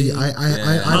 Christmas thing.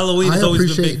 Halloween is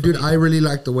always been big for me. I really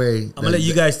like the way. I'm gonna let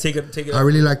you guys take it. I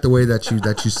really like the way that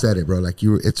you said it, bro. Like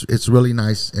it's really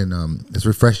nice and it's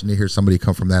refreshing to hear somebody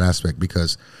come from that aspect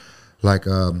because, like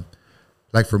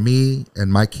for me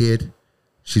and my kid,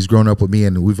 she's grown up with me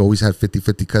and we've always had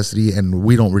 50-50 custody and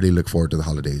we don't really look forward to the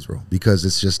holidays, bro, because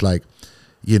it's just like,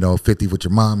 you know, 50 with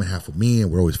your mom and half with me,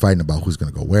 and we're always fighting about who's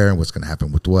gonna go where and what's gonna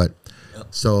happen with what. Yep.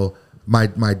 So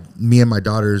me and my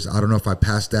daughters, I don't know if I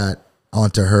passed that on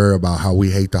to her about how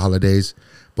we hate the holidays,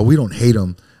 but we don't hate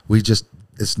them. We just,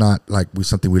 it's not like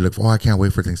something we look for. Oh, I can't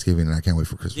wait for Thanksgiving and I can't wait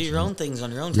for Christmas. Do your own things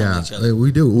on your own time. Yeah,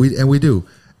 we do.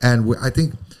 And I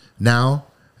think now,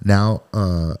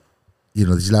 you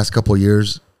know, these last couple of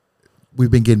years, we've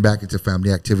been getting back into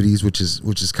family activities, which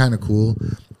is kind of cool.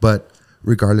 But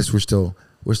regardless, we're still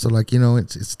like, you know,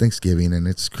 it's Thanksgiving and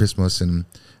it's Christmas and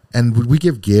we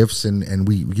give gifts and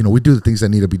we, you know, we do the things that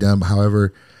need to be done.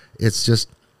 However, it's just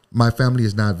my family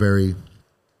is not very,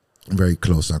 very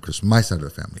close on Christmas. My side of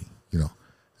the family, you know,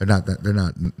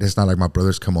 it's not like my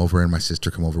brothers come over and my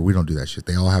sister come over. We don't do that shit.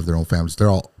 They all have their own families. They're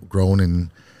all grown and,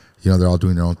 you know, they're all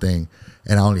doing their own thing.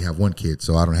 And I only have one kid,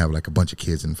 so I don't have like a bunch of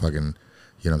kids and fucking,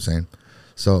 you know what I'm saying?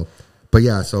 So, but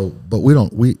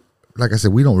like I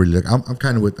said, we don't really look. I'm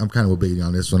kind of with Biggie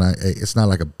on this one. It's not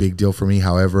like a big deal for me.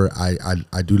 However,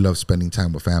 I do love spending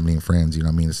time with family and friends. You know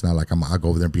what I mean? It's not like I'll go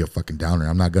over there and be a fucking downer.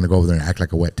 I'm not gonna go over there and act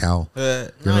like a wet towel. Me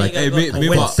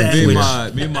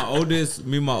and my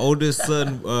oldest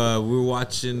son, we were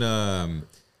watching the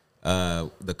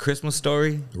Christmas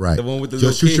Story, right? The one with the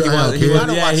Just little kid. He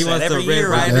wants the Red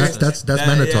Rider. That's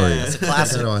mandatory. That's a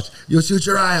classic. You'll shoot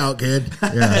your eye out, kid.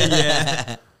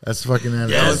 Yeah. That's fucking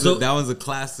that was a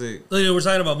classic. You know, we're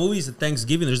talking about movies at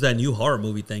Thanksgiving. There's that new horror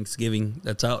movie Thanksgiving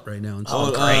that's out right now.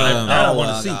 Oh, great! That I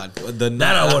want to see.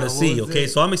 That I want to see. Okay,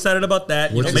 so I'm excited about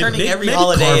that. You know, turning every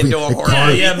holiday into a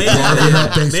horror. Yeah,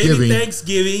 maybe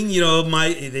Thanksgiving. You know,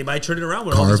 they might turn it around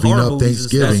with all these carving horror up movies.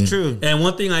 Thanksgiving. That's true. And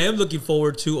one thing I am looking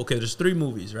forward to. Okay, there's 3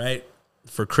 movies right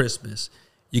for Christmas,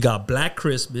 You got Black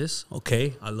Christmas.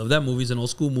 Okay, I love that movie. It's an old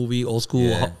school movie,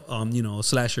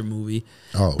 slasher movie.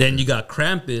 Oh, then you got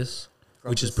Krampus,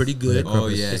 which is pretty good. Oh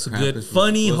yeah, it's a Krampus good,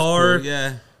 funny was horror. Cool,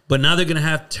 yeah. But now they're gonna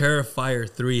have Terrifier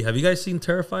 3. Have you guys seen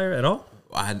Terrifier at all?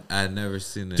 I never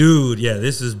seen it. Dude, yeah,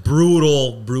 this is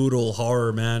brutal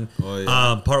horror, man. Oh,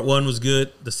 yeah. Part 1 was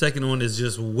good. The second one is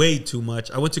just way too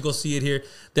much. I went to go see it here.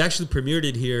 They actually premiered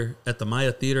it here at the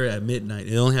Maya Theater at midnight.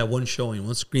 It only had one showing,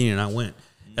 one screen, and I went.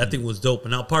 That thing was dope.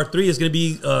 And now part 3 is going to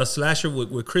be slasher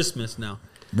with Christmas now.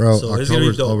 Bro, So it's gonna be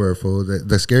October's dope. over, fool.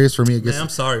 The scariest for me, I guess. Man, I'm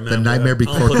sorry, man. The Nightmare I'll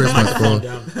Before put the Christmas, microphone fool.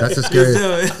 down. That's the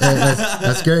scariest.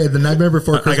 That's scary. The Nightmare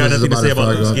Before got Christmas is nothing to about say as about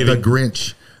far as Thanksgiving. The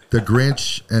Grinch. The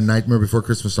Grinch and Nightmare Before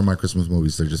Christmas are my Christmas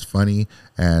movies. They're just funny.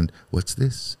 And what's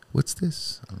this? What's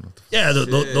this? I don't know. What the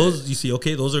Yeah, those you see.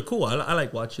 Okay, those are cool. I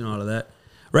like watching all of that.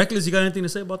 Reckless, you got anything to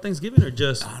say about Thanksgiving or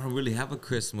just I don't really have a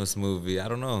Christmas movie. I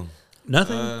don't know.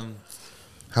 nothing?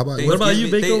 How about What about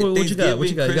you, Thanksgiving- Bako? What you got? What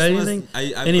you got? You got Christmas, anything?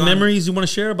 I've Any gone- memories you want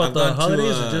to share about I've the gone to,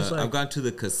 holidays or just like? I've gone to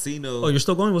the casino. Oh, you're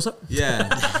still going? What's up? Yeah,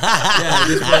 yeah.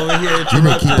 This over here. You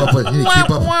need to keep up with. You need to keep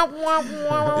up.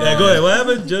 Yeah, go ahead. What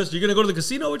happened? Just you're gonna go to the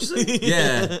casino? What you say?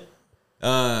 Yeah.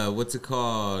 What's it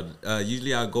called?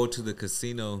 Usually I'll go to the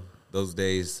casino those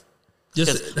days.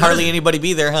 Just Hardly anybody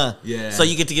be there, huh? Yeah. So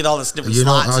you get to get all the snippy You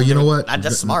know, slots. you know what?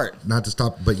 That's smart. Not to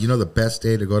stop, but you know the best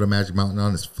day to go to Magic Mountain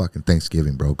on is fucking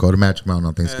Thanksgiving, bro. Go to Magic Mountain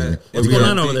on Thanksgiving. What's You going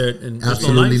get on over there? And there's no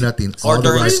Absolutely lines? nothing. Or All the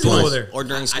during rides school. over twice. there. Or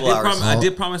during I school did, hours. I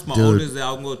did promise my Dude. oldest that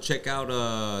I'm gonna check out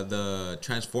the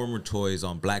Transformer toys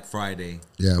on Black Friday.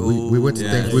 Yeah, we went to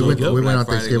Yeah, we went go. we went on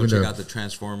Black Friday, Thanksgiving go check to out the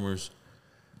Transformers.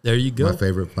 There you go. my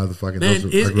favorite motherfucking. Man, Those, I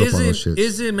grew up on those shits.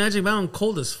 is it Magic Mountain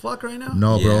cold as fuck right now?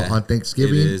 No, bro. Yeah, On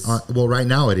Thanksgiving, it is. well, right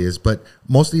now it is, but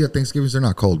mostly at Thanksgivings they're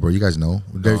not cold, bro. You guys know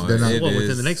they're not. it What, is.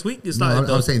 within the next week? It's No, not.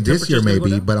 I'm saying this year temperature's gonna go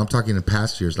maybe, down? but I'm talking in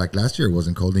past years. Like last year it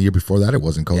wasn't cold, and the year before that it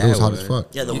wasn't cold. Yeah, it was it hot was. as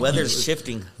fuck. Yeah, the weather's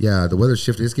shifting. Yeah, the weather's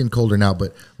shifted. It's getting colder now.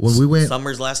 But when we went,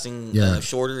 Summer's lasting Yeah.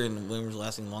 shorter and winter's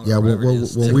lasting longer. yeah, whatever it when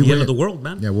is. we the end went, of the world,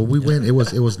 man. yeah, when we went, it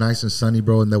was nice and sunny,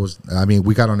 bro. And there was, I mean,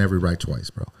 we got on every ride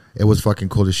twice, bro. It was fucking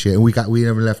cool as shit, and we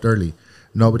never left early.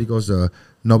 Nobody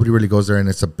really goes there, and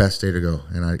it's the best day to go.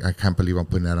 And I can't believe I'm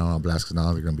putting that on blast because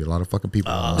now there's gonna be a lot of fucking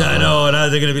people. I know. Now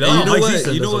they're gonna be like, Hey, oh, you know Mike what?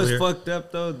 Easton You know does over what's here. fucked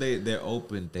up though? They're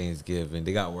open Thanksgiving.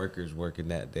 They got workers working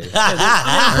that day. for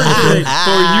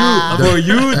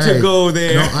you to Hey, go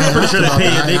there. No, I'm pretty sure they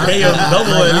pay them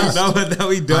double at least. No, that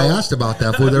we I don't. asked about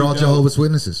that. Fool. They're all Jehovah's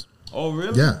Witnesses. Oh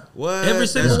really? Yeah. What? Every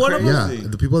single That's one of them? crazy. Yeah,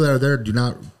 the people that are there do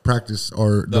not practice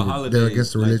or The they're holidays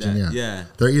against the like religion. that. Yeah, Yeah.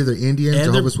 they're either Indian, And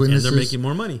Jehovah's Witnesses, they're making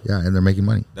more money. Yeah, and they're making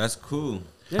money. That's cool.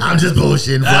 I'm just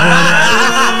bullshitting. Got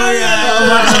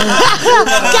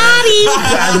him.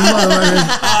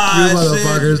 You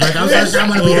motherfuckers! Like I'm gonna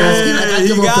be asking. Like I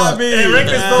give a fuck. Hey,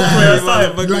 Reckless, don't play. I saw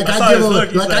it. Like I saw I his look.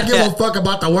 He's I give a fuck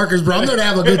about the workers, bro. I'm there to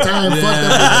have a good time.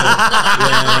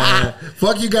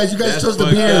 Fuck you guys. You guys That's supposed to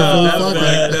be here. fucked fool. up. Fuck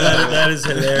That's it. That is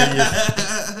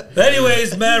hilarious.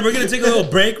 Anyways, man, we're gonna take a little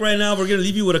break right now. We're gonna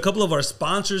leave you with a couple of our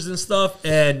sponsors and stuff.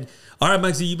 And all right,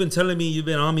 Maxie, you've been telling me, you've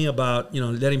been on me about,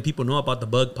 letting people know about the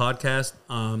Bug Podcast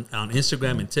on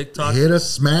Instagram and TikTok. Hit us,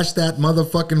 smash that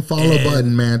motherfucking follow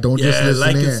button, man. Don't just listen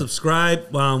like in. and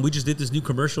subscribe. We just did this new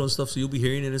commercial and stuff, so you'll be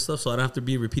hearing it and stuff. So I don't have to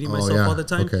be repeating myself yeah. all the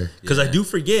time. Okay. Because I do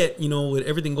forget, with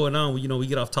everything going on. We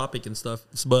get off topic and stuff.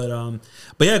 But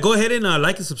yeah, go ahead and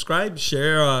like and subscribe.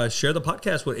 Share the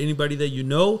podcast with anybody that you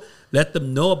know. Let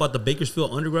them know about the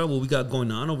Bakersfield Underground, what we got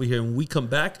going on over here. When we come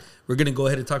back, we're gonna go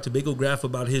ahead and talk to Bako Graff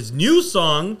about his new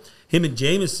song. Him and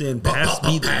Jameson, Pass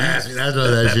Me the Weed. That's what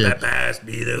that shit. Pass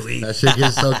Me the Weed. That shit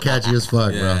gets so catchy as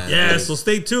fuck, bro. Yeah, so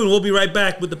stay tuned. We'll be right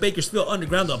back with the Bakersfield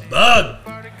Underground, the Bug.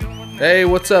 Hey,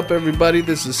 what's up, everybody?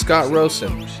 This is Scott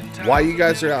Rosen. While you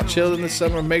guys are out chilling this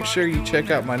summer, make sure you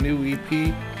check out my new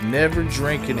EP, Never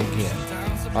Drinking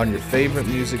Again, on your favorite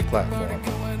music platform.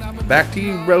 Back to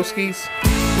you, broskies.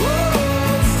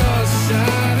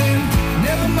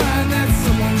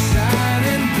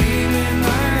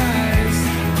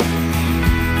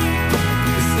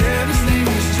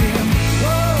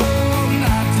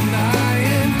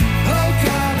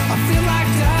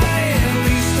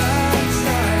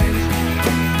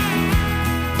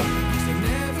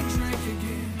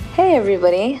 Hey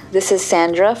everybody, this is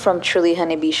Sandra from Truly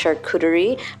Honeybee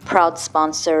Charcuterie, proud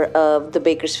sponsor of the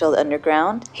Bakersfield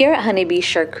Underground. Here at Honeybee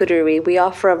Charcuterie, we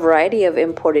offer a variety of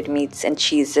imported meats and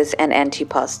cheeses and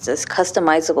antipastas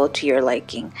customizable to your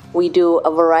liking. We do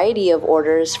a variety of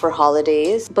orders for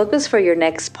holidays. Book us for your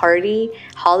next party,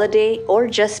 holiday, or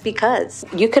just because.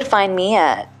 You could find me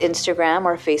at Instagram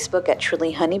or Facebook at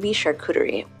Truly Honeybee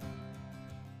Charcuterie.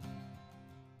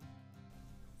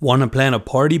 Want to plan a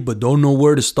party but don't know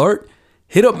where to start?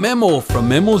 Hit up Memo from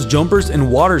Memo's Jumpers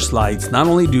and Water Slides. Not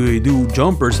only do they do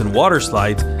jumpers and water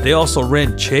slides, they also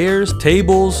rent chairs,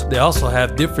 tables. They also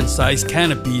have different size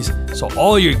canopies, so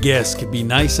all your guests can be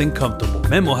nice and comfortable.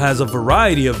 Memo has a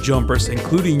variety of jumpers,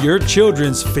 including your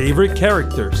children's favorite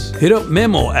characters. Hit up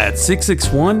Memo at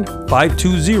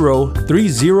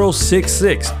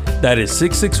 661-520-3066. That is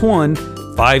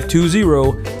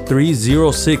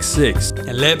 661-520-3066.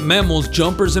 And let Memo's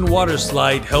Jumpers and Water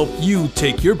Slide help you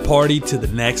take your party to the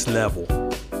next level.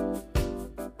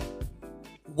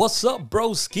 What's up,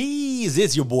 broskies?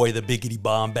 It's your boy, the Biggity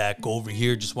Bomb, back over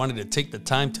here. Just wanted to take the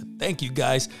time to thank you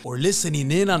guys for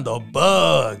listening in on The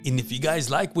Bug. And if you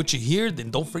guys like what you hear, then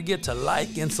don't forget to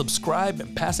like and subscribe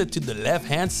and pass it to the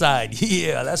left-hand side.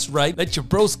 Yeah, that's right. Let your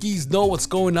broskies know what's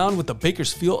going on with the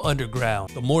Bakersfield Underground.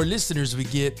 The more listeners we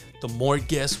get, the more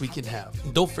guests we can have.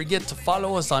 And don't forget to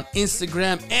follow us on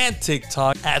Instagram and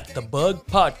TikTok at The Bug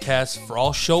Podcast for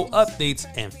all show updates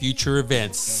and future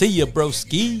events. See ya,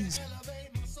 broskies.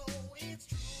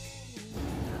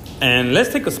 And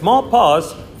let's take a small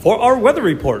pause for our weather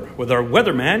report with our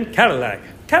weatherman, Cadillac.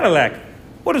 Cadillac,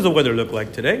 what does the weather look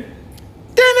like today? Damn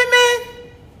it, man.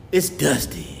 It's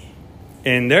dusty.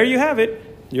 And there you have it,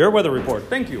 your weather report.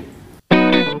 Thank you.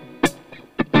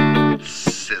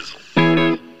 Sizzle.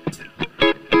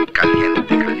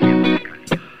 Caliente,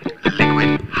 caliente.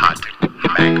 Liquid, hot,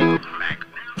 magma.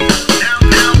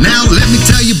 Now let me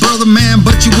tell you, brother man,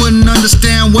 but you wouldn't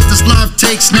understand what this life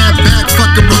takes. Snap back,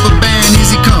 fuck a rubber band.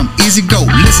 Easy come, easy go.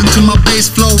 Listen to my bass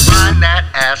flow. Ride that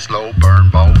ass slow, burn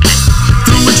bowl.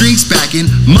 Throwing drinks back in,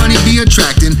 money be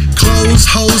attracting. Clothes,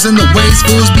 hoes, and the ways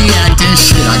fools be acting.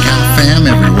 Shit, I got a fam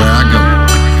everywhere I go.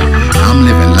 I'm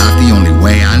living life the only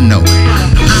way I know.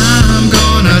 I'm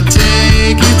gonna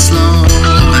take it slow.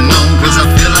 Holding on, cause I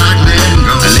feel like letting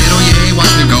go. A little yay,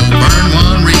 watch me go. Burn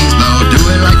one, rings low. Do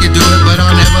it like you do it, but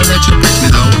I'll never let you break me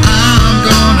though. I'm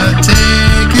gonna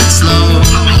take it slow.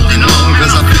 Holding on,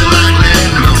 cause I feel like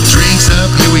letting go. Drinks up,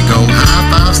 here we go. High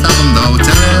five, stop them though.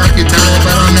 Tell it like you tell it,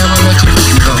 but I'll never let you break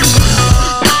me though.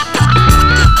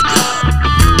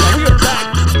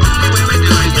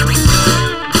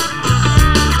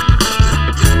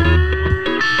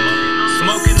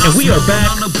 And we are back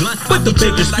with the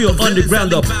Bakersfield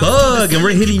Underground, The Bug, and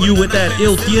we're hitting you with that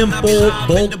El Tiempo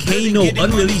Volcano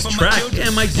unreleased track. Yeah,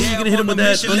 Mike Z, you gonna hit him with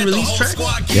that unreleased track?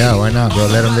 Yeah, why not, bro?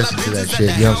 Let them listen to that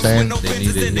shit. You know what I'm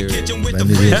saying? They need to hear it. Let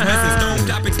me hear it.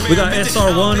 We got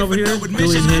SR1 over here doing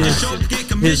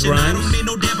his rhymes.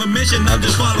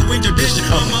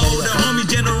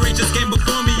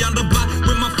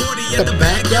 The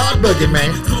backyard boogie,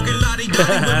 man.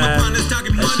 That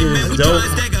shit is dope.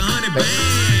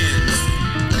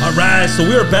 All right, so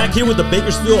we are back here with the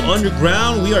Bakersfield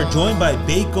Underground. We are joined by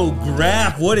Bako,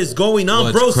 Graff. What is going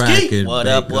on, broski? What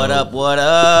up, what up, what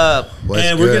up?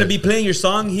 And we're going to be playing your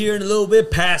song here in a little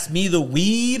bit, Pass Me the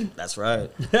Weed. That's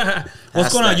right.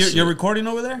 What's going on? You're recording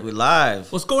over there? We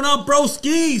live. What's going on,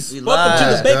 broskis? We Welcome live. to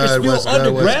the Bakersfield What's good,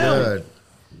 Underground. what's good?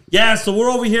 Yeah, so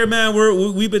we're over here, man.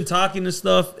 We've been talking and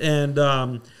stuff, and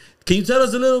can you tell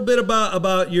us a little bit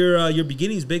about your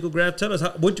beginnings, Bako, Graff? Tell us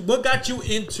what got you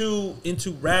into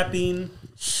rapping,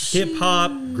 hip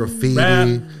hop, Graffiti.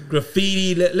 rap,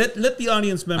 graffiti. Let the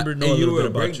audience member know a little bit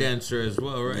about you. You were a breakdancer as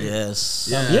well, right? Yes.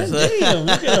 Yeah, damn,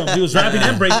 look at him. He was rapping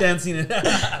and breakdancing.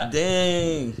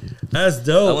 Dang. That's I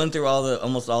dope. went through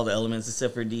almost all the elements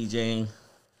except for DJing.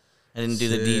 I didn't do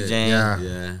the Sick. DJing. Yeah.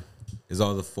 Yeah. Is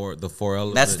all the four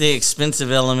elements. That's the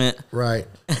expensive element. Right.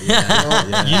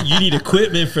 Yeah. You need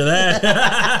equipment for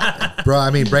that. Bro, I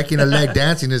mean, breaking a leg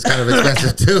dancing is kind of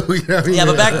expensive too. You know what I mean? Yeah,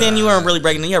 but back then you weren't really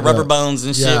breaking. You had rubber bones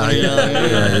and shit. Yeah, when you were young.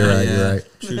 yeah, you're right, you're right.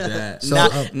 True that. So,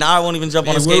 now I won't even jump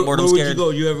on a skateboard. Where I'm would scared. you go?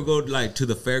 You ever go like to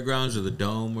the fairgrounds or the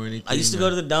dome or anything? I used to go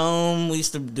to the Dome. We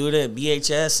used to do it at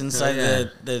BHS inside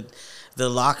the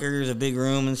locker, the big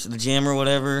room, and the gym or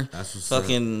whatever. That's what's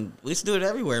fucking. We used to do it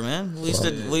everywhere, man. We used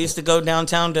to go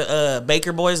downtown to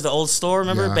Baker Boys, the old store.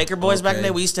 Remember Yeah. Baker Boys back in the Okay.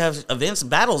 day? We used to have events,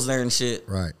 battles there and shit.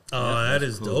 right. Oh, that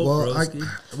is dope,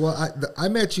 Well, I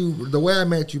met you. The way I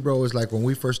met you, bro, is like when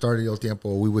we first started El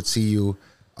Tiempo. We would see you.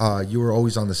 You were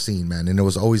always on the scene, man, and it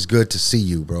was always good to see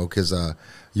you, bro, because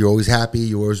you're always happy,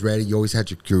 you're always ready, you always had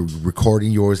your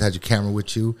recording, you always had your camera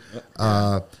with you, and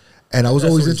I was That's always what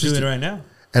he's interested. doing right now.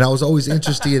 And I was always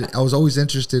interested. I was always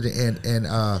interested in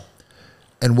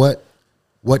what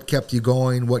kept you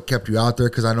going, what kept you out there.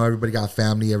 Because I know everybody got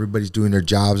family, everybody's doing their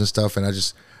jobs and stuff. And I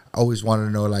always wanted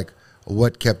to know like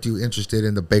what kept you interested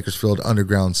in the Bakersfield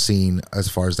underground scene as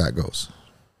far as that goes.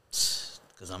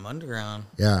 Because I'm underground.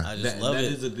 Yeah. I just love that it.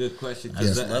 That is a good question. I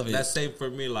just That, love it. That's same for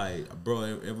me. Like, bro,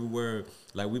 everywhere.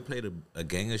 Like, we played a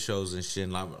gang of shows and shit.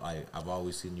 And I've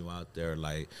always seen you out there.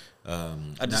 Like,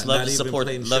 I just love to support.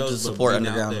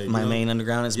 Underground. My main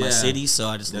underground is my city, so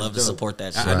I just love to support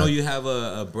that shit. I know you have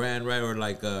a brand, right? Or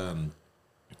like, what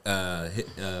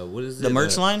is it? The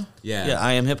merch line? Yeah.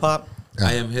 I Am Hip Hop.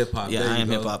 I Am Hip Hop. Yeah, I Am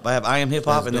Hip Hop. I have I Am Hip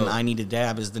Hop, That's and then dope. I Need a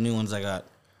Dab is the new ones I got.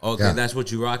 Okay, that's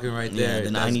what you rocking right there. Yeah,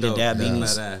 then That's I Need a dope. Dab That's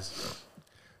beanies. badass.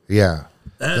 Yeah.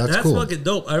 That's cool. fucking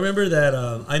dope. I remember that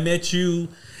I met you.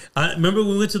 I remember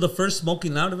we went to the first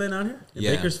Smoking Loud event out here in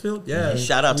Bakersfield. Yeah.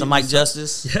 Shout out to Mike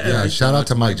Justice. Yeah, shout out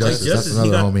to Mike Justice. That's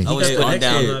another homie. Always got putting it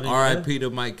down. connected. R.I.P. to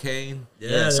Mike Kane.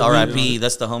 Yes, then R.I.P.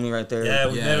 That's the homie right there. Yeah,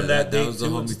 we met him that day was the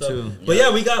too. and homie stuff. too. But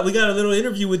yeah, we got a little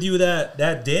interview with you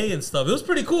that day and stuff. It was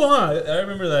pretty cool, huh? I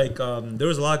remember like there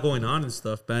was a lot going on and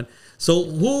stuff, man.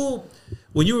 So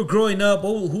when you were growing up,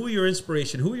 who were your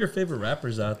inspiration? Who were your favorite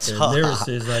rappers out there?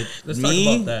 Lyricists, like let's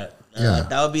talk about that.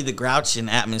 That would be the Grouch and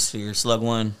Atmosphere, Slug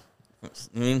One. I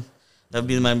mean, that would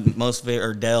be my most favorite,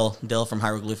 or Dell from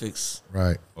Hieroglyphics.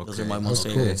 Right. Those are my most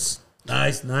Cool. favorites.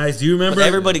 Nice. Do you remember? But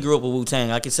everybody grew up with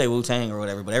Wu-Tang. I could say Wu-Tang or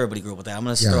whatever, but everybody grew up with that. I'm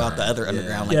going to throw out the other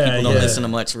underground. Like, people don't listen to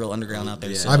much real underground out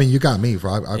there. So. I mean, you got me,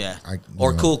 bro.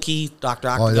 Or Cool Keith, Dr.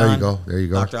 Octagon. Oh, there you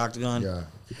go. Dr. Octagon. Yeah.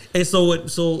 And so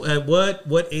at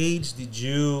what age did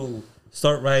you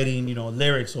start writing,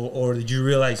 lyrics, or did you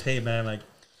realize, hey man, like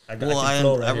I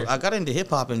got into hip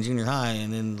hop in junior high,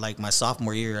 and then like my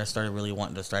sophomore year, I started really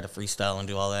wanting to start to freestyle and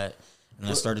do all that. And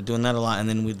I started doing that a lot, and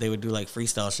then they would do like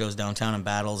freestyle shows downtown and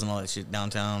battles and all that shit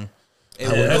downtown.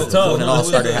 That's tough. When it all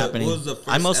started happening. What was the first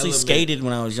I mostly element? skated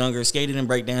when I was younger, skated and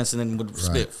breakdance, and then would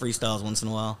spit freestyles once in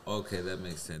a while. Okay, that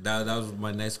makes sense. That was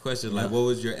my next question. Like, what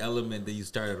was your element that you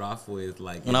started off with?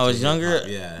 Like when I was younger,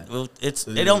 well,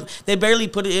 they barely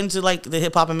put it into like the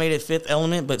hip hop and made it fifth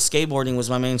element, but skateboarding was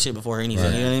my main shit before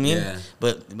anything. You know what I mean? Yeah.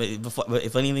 But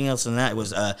if anything else than that, it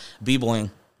was b-boying.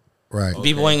 Right.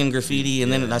 B-boying and graffiti,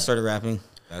 and then I started rapping.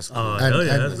 That's cool.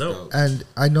 That's dope. And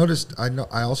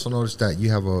I also noticed that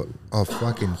you have a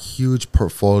fucking huge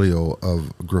portfolio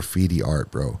of graffiti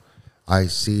art, bro. I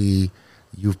see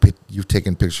you've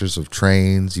taken pictures of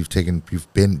trains. You've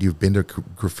been to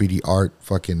graffiti art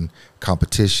fucking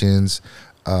competitions.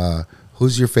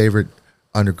 Who's your favorite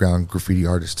underground graffiti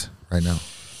artist right now?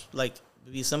 Like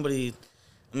maybe somebody.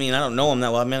 I mean, I don't know him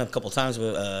that well. I met him a couple times,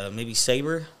 but maybe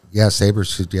Saber. Yeah, Saber.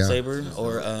 Yeah, Saber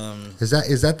or is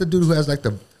that the dude who has like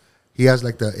the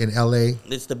in LA?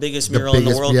 It's the biggest mural in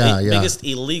the world. Biggest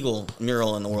illegal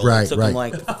mural in the world. Right, it took him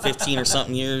like 15 or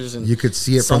something years, and you could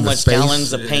see it so from the much space.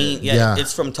 gallons of paint. Yeah,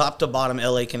 it's from top to bottom,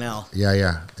 LA Canal.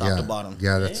 Top to bottom.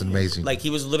 Yeah, that's amazing. Like he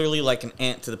was literally like an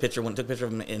ant to the picture. Took a picture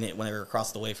of him in it when they were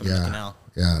across the way from the canal.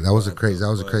 Yeah, that was a crazy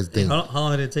thing. How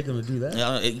long did it take them to do that?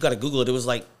 Yeah, you got to Google it. It was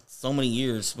like so many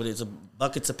years, but it's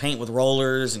buckets of paint with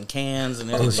rollers and cans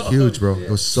and everything. It was huge, bro. It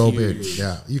was so big.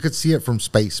 Yeah, you could see it from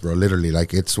space, bro. Literally,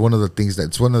 like it's one of the things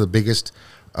it's one of the biggest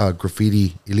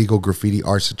illegal graffiti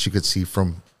arts that you could see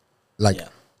from, like,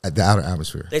 at the outer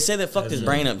atmosphere. They say that fucked his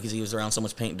brain up because he was around so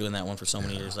much paint doing that one for so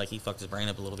many years. Like he fucked his brain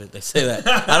up a little bit. They say that.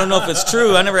 I don't know if it's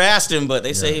true. I never asked him, but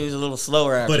they say he was a little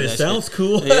slower after But it that sounds shit.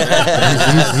 cool. He's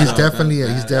definitely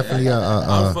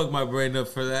I'll fuck my brain up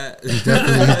for that. He's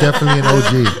definitely an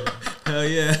OG. Hell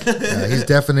yeah. He's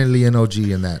definitely an OG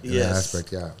in that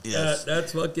aspect. Yeah. Yes.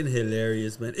 That's fucking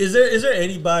hilarious, man. Is there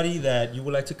anybody that you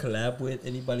would like to collab with?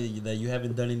 Anybody that you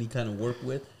haven't done any kind of work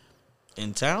with?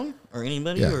 In town or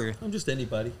anybody? Yeah. Or I'm just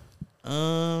anybody.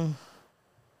 That's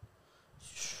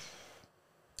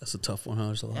a tough one, huh?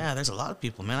 There's a lot. Yeah, there's a lot of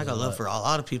people, man. I got love for a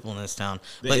lot of people in this town.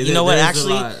 But There- you know what? there's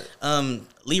a Actually,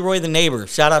 Leroy the neighbor.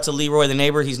 Shout out to Leroy the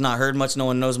neighbor. He's not heard much. No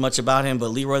one knows much about him. But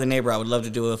Leroy the neighbor, I would love to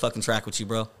do a fucking track with you,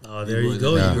 bro. Oh, there you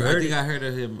go. Yeah. You I heard think it. I heard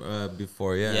of him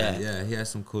before. Yeah. He has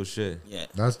some cool shit. Yeah.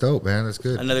 That's dope, man. That's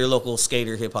good. Another local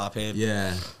skater hip hop head.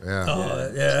 Yeah. Yeah.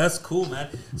 Oh, yeah, that's cool, man.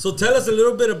 So tell us a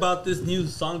little bit about this new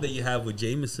song that you have with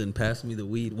Jameson, Pass Me the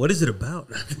Weed. What is it about?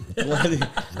 I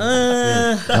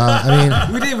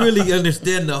mean, We didn't really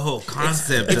understand the whole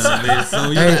concept of it. So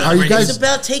you Hey, gotta are you break guys- it- It's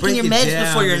about taking break your it meds down,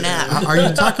 before your man. nap. are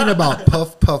you talking about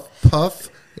puff, puff, puff,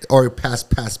 or pass,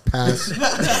 pass, pass?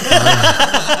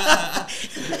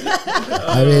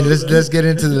 I mean, let's get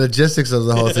into the logistics of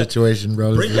the whole situation,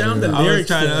 bro. Break down the I was lyrics.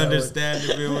 trying to understand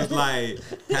if it was like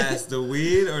pass the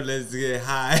weed or let's get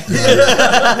high.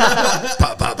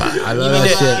 I love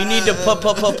that shit. You need to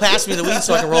pass me the weed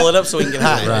so I can roll it up so we can get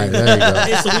high. Right, there you go.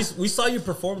 Hey, so we saw you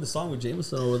perform the song with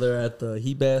Jameson over there at the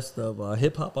He Best of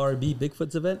Hip Hop R&B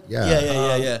Bigfoot's event.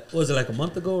 Yeah. Was it like a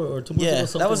month ago or 2 months ago? Yeah,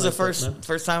 Something that was the like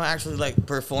first time I actually like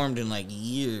performed in like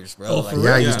years, bro. Oh, like, for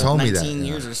Yeah, real? you told me that. 19 Yeah.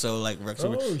 years or so, like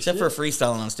except shit. for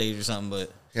freestyling on stage or something.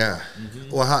 But Yeah.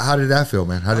 Well, how did that feel,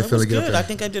 man? How did it it feel was to get up good. there? I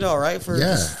think I did all right for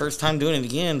Yeah. just first time doing it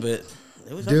again, but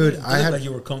it was Dude, okay. I had like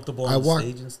you were comfortable I on walked,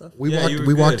 stage and stuff. We Yeah, walked. you were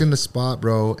We walked good. in the spot,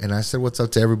 bro, and I said, "What's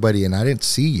up to everybody?" And I didn't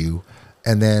see you,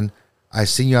 and then I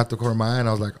seen you out the corner of my eye, and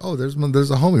I was like, "Oh, there's a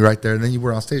homie right there." And then you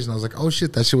were on stage, and I was like, "Oh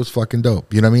shit, that shit was fucking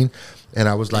dope." You know what I mean? And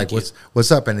I was like,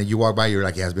 "What's up?" And then you walk by, you're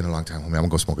like, "Yeah, it's been a long time, homie. I'm gonna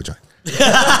go smoke a joint."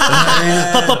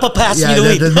 Pass me Yeah, the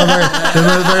weed. there's no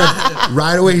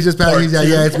right away. He just passed. He's like,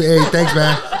 "Yeah, it's hey, thanks,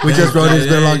 man. We just wrote it. It's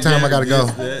been a long time. I gotta go."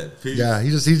 Yeah, he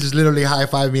just literally high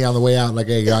fived me on the way out, like,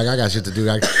 "Hey, I got shit to do."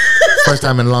 First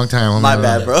time in a long time. My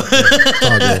bad, bro. It's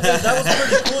all good. That was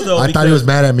pretty cool though. I thought he was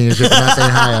mad at me and shit for not saying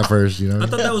hi at first, you know. I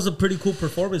thought that was a pretty cool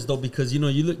performance though, because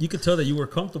you could tell that you were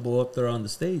comfortable up there on the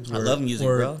stage. I love music,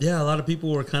 bro. Yeah, a lot of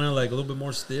people were kind of like a little bit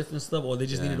more stiff and stuff, or they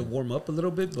just needed to warm up a little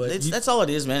bit. But That's all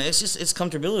it is, man. It's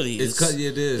comfortability. It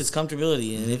is. It's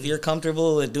comfortability, and if you're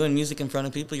comfortable with doing music in front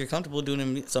of people, you're comfortable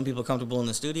doing it. Some people are comfortable in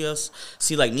the studios.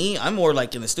 See, like me, I'm more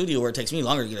like in the studio where it takes me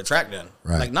longer to get a track done.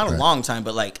 Right, Like not a long time,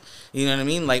 but like you know what I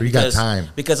mean. Like So you got time.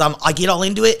 because I get all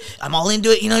into it. I'm all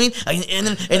into it. You know what I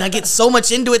mean? And I get so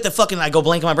much into it that fucking I go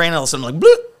blank in my brain. And all of a sudden I'm like,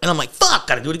 bloop, and I'm like, fuck,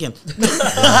 gotta do it again.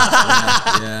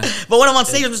 Yeah. But when I'm on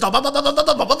stage, I'm just like,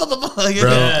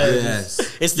 Yes.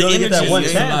 it's the You only energy. get that one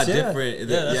It's chance. a lot Yeah. different.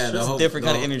 Yeah, The whole different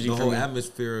kind of energy The for whole me.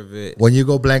 atmosphere of it. When you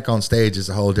go blank on stage, it's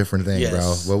a whole different thing, Yes.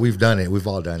 bro. Well, we've done it. We've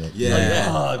all done it. Yeah.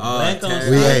 blank on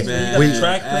terrible, We, stage, man. you got we, the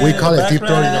track playing we in call the it deep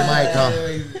throating the background.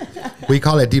 mic, huh? We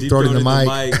call it deep throating the mic.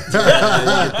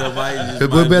 We'll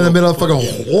We'll be in the middle of fucking.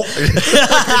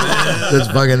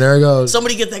 Just fucking, there it goes.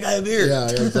 Somebody get that guy a beer. Yeah,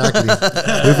 exactly.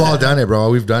 We've all done it, bro.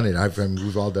 We've done it.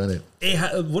 We've all done it. Hey,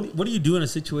 what do you do in a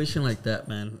situation like that,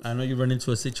 man? I know you run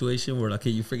into a situation where, like,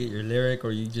 hey, you forget your lyric, or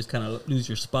you just kind of lose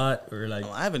your spot, or like.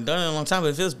 Well, I haven't done it in a long time, but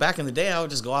if it was back in the day, I would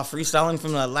just go off freestyling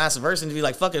from the last verse and be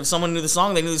like, fuck it. If someone knew the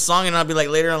song, they knew the song, and I'd be like,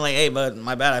 later, I'm like, hey, but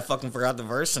my bad, I fucking forgot the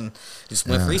verse and just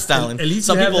went freestyling. At least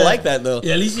some you have people like that, though.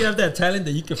 Yeah, at least you have that talent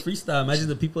that you can freestyle. Imagine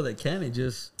the people that can. It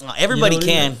just Everybody you know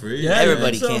what I mean? can. Yeah,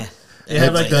 Everybody you think so? can. They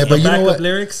have like Hey, the backup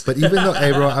lyrics. But even though,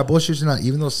 hey, bro, I bullshit you not.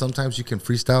 Even though sometimes you can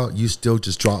freestyle, you still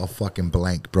just draw a fucking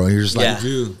blank, bro. You're just like, Yeah.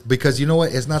 do. because you know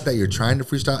what? It's not that you're trying to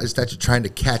freestyle; it's that you're trying to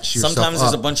catch yourself. Sometimes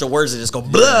there's a up. bunch of words that just go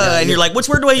blah, and you're like, which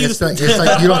word do I use? It's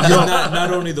like you don't.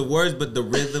 Not only the words, but the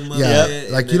rhythm of Yeah.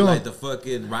 it. Like, and you then, don't- like the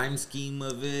fucking rhyme scheme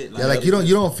of it. Yeah, like you don't.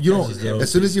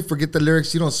 As soon as you forget the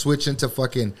lyrics, you don't switch into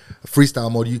fucking freestyle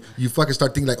mode. You fucking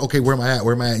start thinking like, okay, where am I at?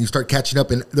 And you start catching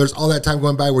up, and there's all that time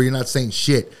going by where you're not saying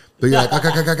shit, but you're like, you know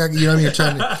what I mean? You're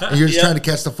trying to, and you're just trying to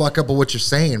catch the fuck up of what you're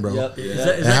saying, bro. Yep. Is that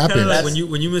kind of happens. like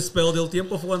when you misspelled El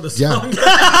Tiempo for the Yeah. song?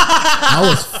 I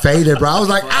was faded, bro. I was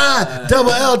like, double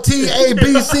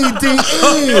LTABCDE.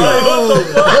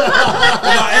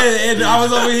 and I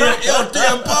was over here, El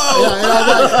Tiempo. Yeah, and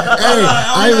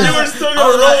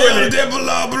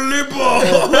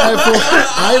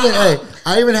I was like, hey,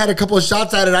 I even had a couple of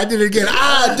shots at it. I did it again.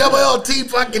 Double LT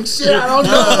fucking shit. I don't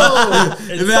know.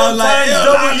 And then I was like,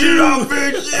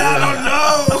 I don't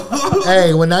know.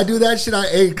 Hey, when I do that shit,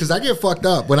 because I get fucked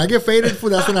up. When I get faded,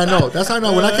 that's when I know. That's how I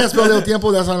know. When I can't spell El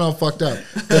Tiempo, that's how I know I'm fucked up.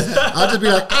 'Cause I'll just be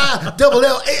like, double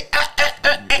L.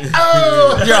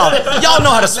 Y'all know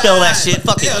how to spell that shit.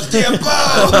 Fuck it.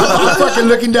 I'm fucking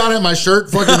looking down at my shirt,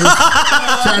 fucking just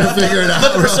trying to figure it out.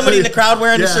 Looking for somebody in the crowd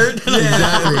wearing a shirt.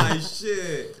 Exactly.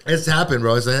 Shit. It's happened,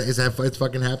 bro. It's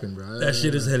fucking happened, bro. That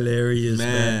shit is hilarious,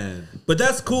 man. But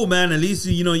that's cool, man. At least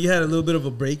you had a little bit of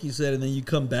a break, you said, and then you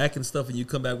come back and stuff, and you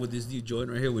come back with this new joint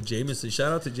right here with Jameson.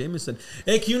 Shout out to Jameson.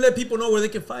 Hey, can you let people know where they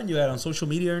can find you at on social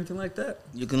media or anything like that?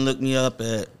 You can look me up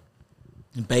at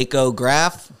Bako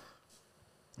Graff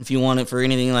if you want it for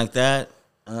anything like that,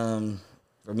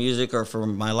 for music or for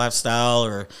my lifestyle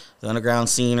or the underground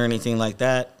scene or anything like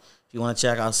that. If you want to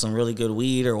check out some really good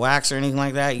weed or wax or anything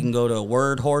like that, you can go to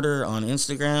Word Hoarder on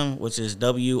Instagram, which is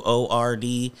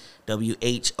WORDWHORDER,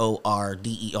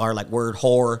 like word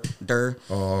hoarder.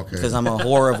 Oh, okay. Because I'm a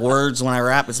whore of words when I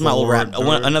rap. It's my old rap,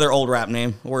 another old rap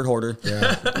name, Word Hoarder.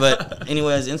 Yeah. But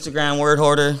anyways, Instagram Word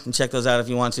Hoarder. You can check those out if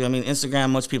you want to. I mean, Instagram,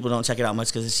 most people don't check it out much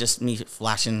because it's just me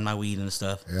flashing my weed and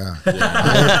stuff. Yeah.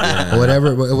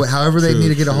 Whatever, however they need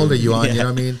to get a hold of you on, you know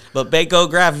what I mean? But Bako,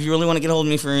 Graff, if you really want to get a hold of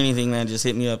me for anything, man, just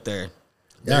hit me up there.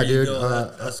 Yeah, dude.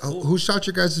 That's cool. Who shot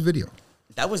your guys' video?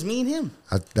 That was me and him.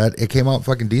 It came out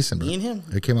fucking decent, bro. Me and him.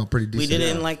 It came out pretty decent. We did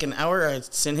it in like an hour. I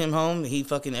sent him home. He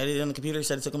fucking edited on the computer.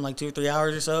 Said it took him like 2 or 3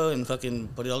 hours or so, and fucking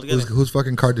put it all together. Whose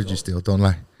fucking car did you steal? Don't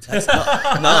lie.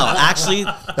 No, actually,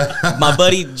 my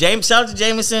buddy James. Shout out to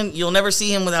Jameson. You'll never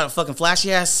see him without a fucking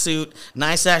flashy ass suit,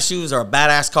 nice ass shoes, or a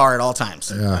badass car at all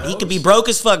times. Yeah. He could be broke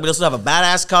as fuck, but he'll still have a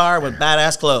badass car with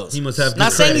badass clothes. He must have.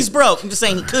 Not saying he's broke. I'm just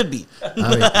saying he could be.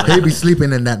 I mean, he'd be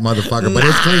sleeping in that motherfucker, but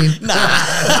it's clean.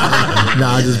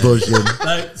 Nah, just bullshit.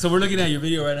 Like, so we're looking at your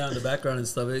video right now in the background and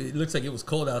stuff. It looks like it was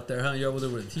cold out there, huh? You're over there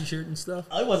with a t-shirt and stuff.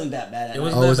 Oh, it wasn't that bad. It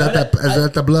was. Oh, is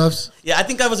that the Bluffs? Yeah, I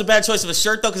think that was a bad choice of a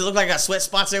shirt though, because it looked like I got sweat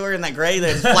spots everywhere in that gray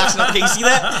that's flashing up. Can you see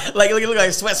that? Like, look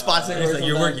like sweat spots everywhere. Like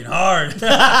you're working hard. You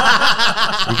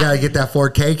gotta get that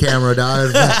 4K camera,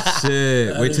 dog.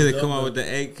 Shit. Wait till they come out with the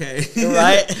 8K.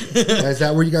 Right? Is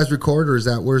that where you guys record, or is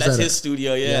that where's That's that? his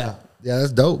studio. Yeah. Yeah,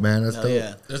 that's dope, man. That's dope.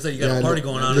 Yeah. Looks like you got a party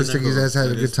going on. Looks like you guys had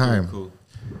a good time. Cool.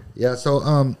 Yeah.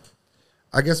 So,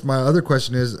 I guess my other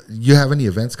question is, you have any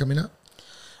events coming up?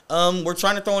 We're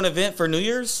trying to throw an event for New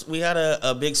Year's. We had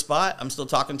a big spot. I'm still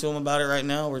talking to them about it right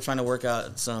now. We're trying to work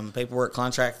out some paperwork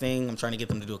contract thing. I'm trying to get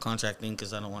them to do a contract thing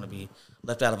because I don't want to be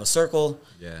left out of a circle.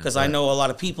 Yeah. Because I know a lot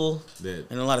of people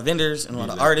and a lot of vendors and a lot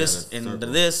of artists and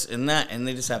this and that, and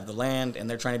they just have the land and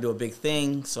they're trying to do a big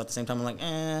thing. So at the same time, I'm like,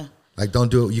 Like,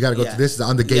 don't do it. You got to go to this.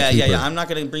 I'm the gatekeeper. Yeah. I'm not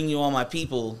going to bring you all my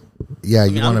people. Yeah,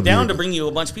 I'm down to bring you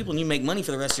a bunch of people and you make money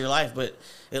for the rest of your life, but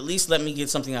at least let me get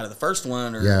something out of the first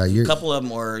one or a couple of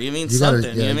them, or you know what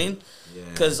I mean?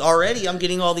 Because already I'm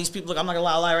getting all these people. Look, I'm not gonna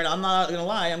lie right now. I'm not gonna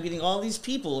lie. I'm getting all these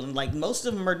people, and like most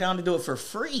of them are down to do it for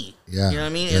free. Yeah, you know what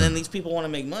I mean. Yeah. And then these people want to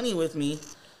make money with me.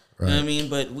 Right. You know what I mean?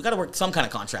 But we got to work some kind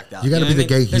of contract out. You got to be the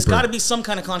gatekeeper. There's got to be some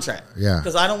kind of contract. Yeah.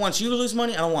 Because I don't want you to lose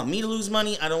money. I don't want me to lose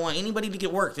money. I don't want anybody to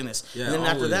get worked in this. Yeah, and then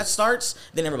after that starts,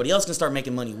 then everybody else can start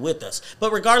making money with us.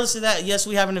 But regardless of that, yes,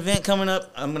 we have an event coming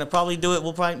up. I'm going to probably do it.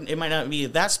 It might not be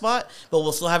at that spot, but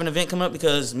we'll still have an event coming up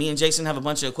because me and Jason have a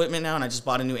bunch of equipment now, and I just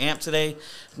bought a new amp today.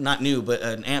 Not new, but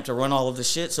an amp to run all of the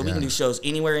shit. So we can do shows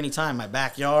anywhere, anytime. My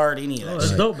backyard, any of that shit.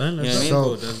 That's dope, man. That's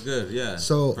cool. That's good. Yeah.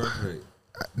 So, perfect.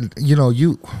 You know,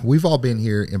 we've all been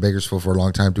here in Bakersfield for a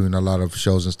long time doing a lot of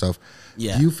shows and stuff.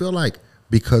 Yeah. Do you feel like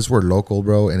because we're local,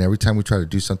 bro, and every time we try to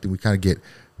do something, we kind of get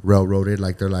railroaded?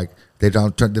 Like they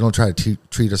don't try to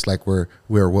treat us like we're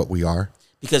what we are.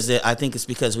 Because I think it's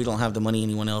because we don't have the money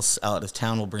anyone else out of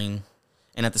town will bring,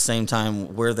 and at the same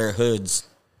time we're their hoods.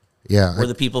 Yeah, we're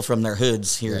the people from their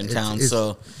hoods here in town.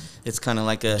 So it's kind of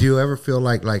like a. Do you ever feel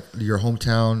like your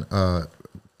hometown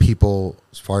people,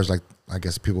 as far as like I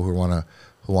guess people who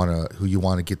you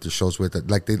want to get the shows with,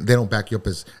 like they don't back you up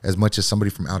as much as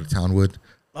somebody from out of town would?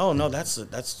 Oh no, that's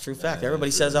a true fact. Everybody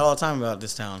says that all the time about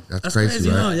this town. That's crazy,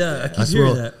 right? No, yeah, I keep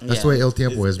hearing that. That's the way El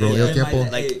Tiempo is, bro. El Tiempo.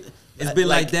 It's been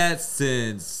like that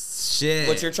since shit.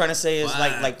 What you're trying to say is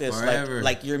like this,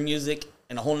 like your music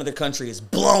in a whole other country is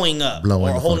blowing up, or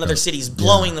a whole other city is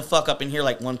blowing the fuck up. And here,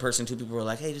 like 1 person, 2 people were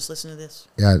like, "Hey, just listen to this."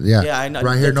 Yeah. I know.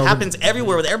 Right here, it happens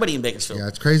everywhere with everybody in Bakersfield. Yeah,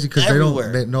 it's crazy because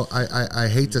I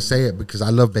hate to say it because I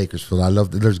love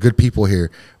Bakersfield. There's good people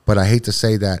here, but I hate to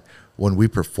say that when we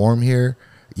perform here,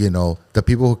 you know, the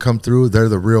people who come through, they're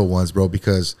the real ones, bro,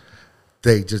 because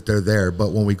they're there.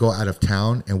 But when we go out of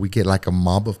town and we get like a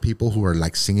mob of people who are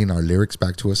like singing our lyrics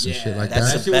back to us and shit like that.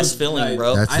 That's the best feeling,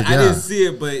 bro. I didn't see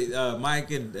it, but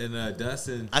Mike and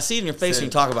Dustin. I see it in your face when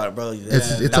you talk about it, bro.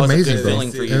 It's amazing, bro.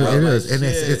 Feeling for you, bro. It is, and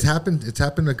it's happened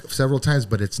several times,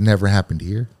 but it's never happened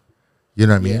here. You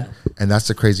know what I mean? And that's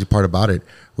the crazy part about it.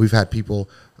 We've had people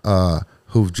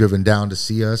who've driven down to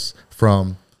see us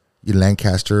from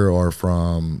Lancaster or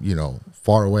from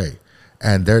far away.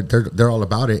 And they're all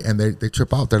about it, and they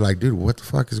trip out. They're like, dude, what the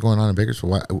fuck is going on in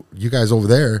Bakersfield? Why, you guys over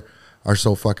there are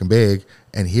so fucking big,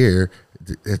 and here,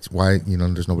 it's why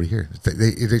there's nobody here.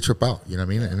 They trip out, you know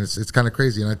what I mean? And it's kind of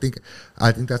crazy. And I think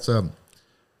that's a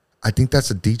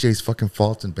DJ's fucking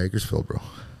fault in Bakersfield, bro.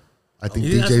 I think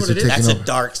DJs are taking over. That's a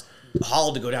dark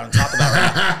hall to go down and talk about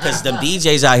right now because them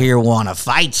DJs out here want to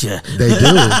fight you. They do.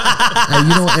 And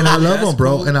you know, and I love them,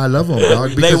 bro. And I love them,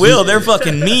 dog. They will. They're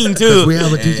fucking mean too. We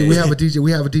have a DJ. We have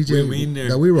a DJ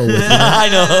that we roll with. You know? I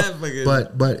know.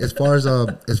 But as far as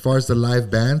the live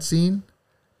band scene,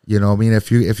 you know, I mean,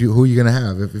 if you who you gonna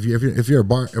have? If you're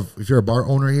a bar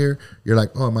owner here, you're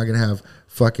like, oh, am I gonna have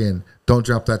fucking Don't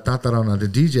Drop That on the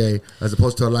DJ as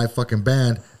opposed to a live fucking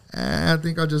band? I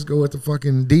think I'll just go with the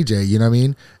fucking DJ. You know what I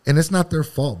mean? And it's not their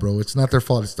fault, bro. It's not their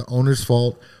fault. It's the owner's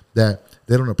fault that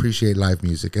they don't appreciate live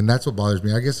music, and that's what bothers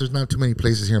me. I guess there's not too many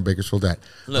places here in Bakersfield that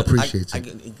appreciates it.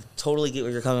 I totally get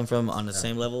where you're coming from on the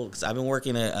same level because I've been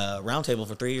working at Round Table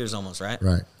for 3 years almost, right?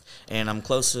 Right. And I'm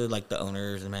close to like the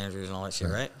owners and managers and all that shit,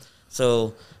 right?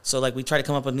 So like we try to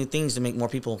come up with new things to make more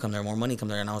people come there, more money come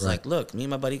there. And I was like, look, me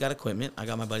and my buddy got equipment. I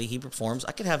got my buddy, he performs.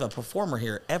 I could have a performer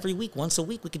here every week, once a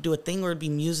week. We could do a thing where it'd be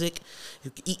music,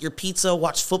 eat your pizza,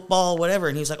 watch football, whatever.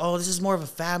 And he's like, oh, this is more of a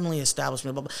family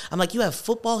establishment. I'm like, you have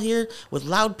football here with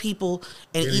loud people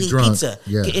and eating pizza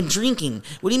and drinking.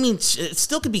 What do you mean? It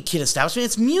still could be kid establishment.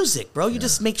 It's music, bro. You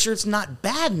just make sure it's not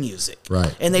bad music.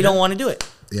 Right. And they don't want to do it.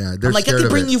 Yeah, they're I'm like, I scared could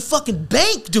of bring it. you fucking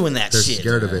bank doing that They're shit.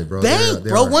 They're scared of it, bro. Bank,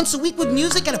 they bro. are. Once a week with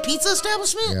music at a pizza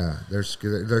establishment. Yeah, they're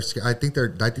scared. I think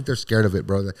they're scared of it,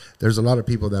 bro. There's a lot of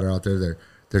people that are out there.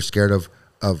 They're scared of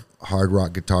hard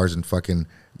rock guitars and fucking.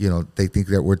 You know, they think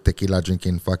that we're tequila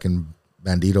drinking fucking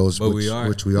banditos,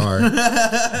 which we are.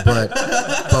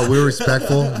 but we're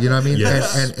respectful. You know what I mean?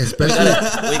 Yes. And especially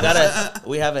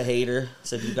we have a hater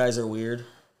said you guys are weird.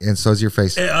 And so's your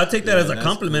face. Hey, I'll take that as a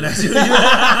compliment. Actually.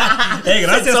 Hey,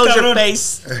 gracias, so's cabrón. your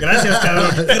face. Gracias,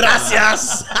 cabrón.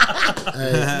 Gracias.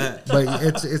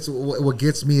 But it's what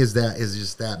gets me is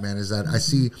just that, man. Is that I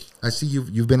see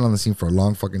you've been on the scene for a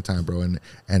long fucking time, bro, and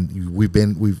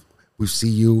we see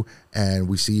you,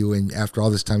 and after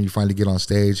all this time, you finally get on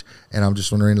stage, and I'm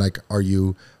just wondering, like, are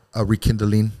you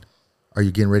rekindling? Are you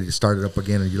getting ready to start it up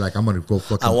again? Are you like, I'm going to go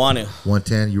fucking I want to.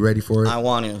 110? You ready for it? I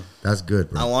want to. That's good,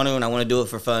 bro. I want to, and I want to do it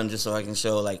for fun just so I can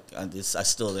show, like, I'm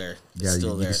still there. Yeah,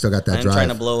 still there. You still got that I ain't drive. trying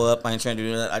to blow up. I ain't trying to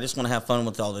do that. I just want to have fun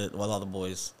with all the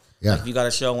boys. Yeah. Like if you got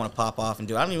a show, I want to pop off and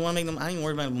do it. I don't even want to make them. I ain't even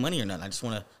worry about money or nothing. I just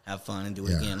want to have fun and do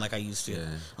it again like I used to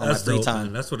on my free time.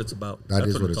 Man. That's what it's about.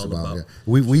 That's what it's about. Yeah.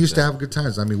 We used to have good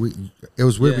times. I mean, it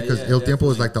was weird because El Tiempo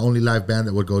was like the only live band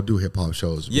that would go do hip hop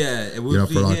shows. Yeah, and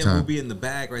for a long time. We'd be in the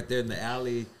back right there in the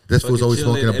alley. This was always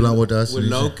smoking a blunt with us. With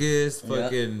Locust,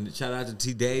 fucking shout out to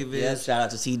T Davis. Yeah, shout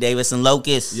out to T Davis and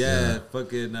Locust. Yeah,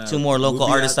 fucking two more local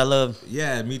artists I love.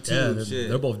 Yeah, me too. Yeah,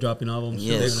 they're both dropping albums.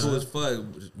 Yeah, they're cool as fuck,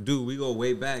 dude. We go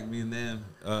way back, me and them.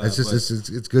 It's just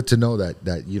it's good to know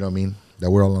that you know what I mean, that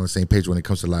we're all on the same page when it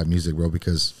comes to live music, bro.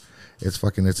 Because it's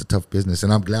a tough business,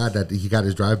 and I'm glad that he got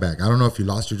his drive back. I don't know if you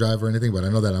lost your drive or anything, but I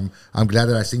know that I'm glad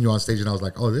that I seen you on stage and I was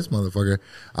like, oh, this motherfucker.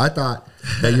 I thought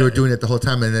that you were doing it the whole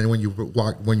time, and then when you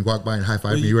walk by and high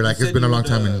five me, you were like, it's been a long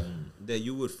time. That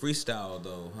you would freestyle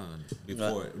though, huh?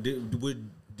 Before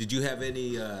did you have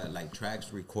any like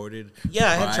tracks recorded? Yeah,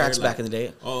 I had tracks back in the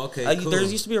day. Oh, okay. Cool. There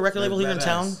used to be a record label here in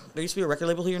town. There used to be a record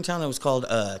label here in town that was called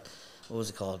what was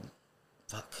it called?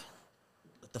 Fuck.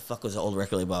 What the fuck was the old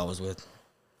record label I was with?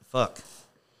 Fuck.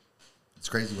 It's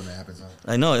crazy when that happens, huh?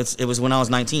 I know. It was when I was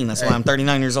 19. That's why I'm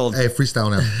 39 years old. Hey,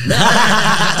 freestyle now.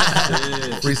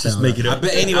 Freestyle. Just make it up.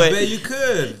 Anyway, I bet you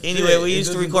could. Anyway, we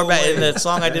used to record back. And the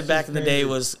song I did back in the day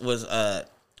was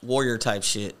warrior type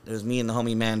shit. It was me and the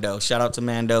homie Mando. Shout out to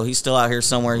Mando. He's still out here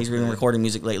somewhere. He's been recording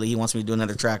music lately. He wants me to do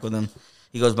another track with him.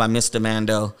 He goes by Mr.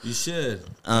 Mando. You should.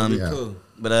 Cool.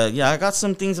 But I got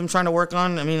some things I'm trying to work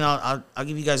on. I mean, I'll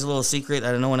give you guys a little secret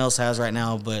that no one else has right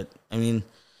now. But I mean,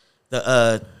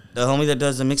 the homie that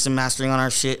does the mix and mastering on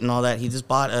our shit and all that, he just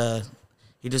bought a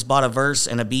verse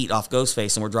and a beat off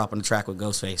Ghostface, and we're dropping a track with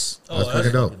Ghostface. That's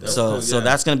fucking dope. So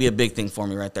that's gonna be a big thing for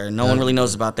me right there. No one really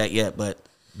knows about that yet, but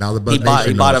now he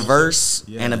bought a verse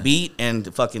and a beat,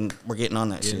 and fucking we're getting on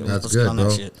that shit. That's good, bro.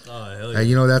 That shit. Oh, hell yeah. Hey,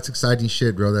 you know, that's exciting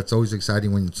shit, bro. That's always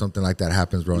exciting when something like that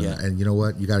happens, bro. Yeah. And you know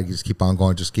what? You gotta just keep on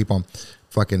going. Just keep on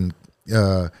fucking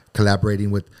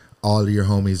collaborating with all of your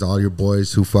homies, all your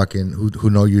boys who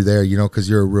know you're there, you know, because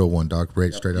you're a real one, dog.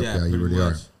 Right, straight up, yeah, you really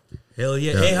are. Hell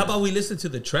yeah. Hey, how about we listen to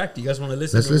the track? Do you guys want to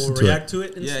listen? Let's listen to react to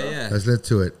it. Yeah. Let's listen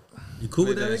to it. You cool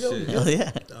with that, nigga? Hell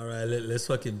yeah. All right, let's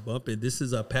fucking bump it. This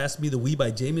is Pass Me the Weed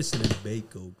by Jameson and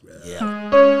Bako.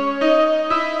 Yeah.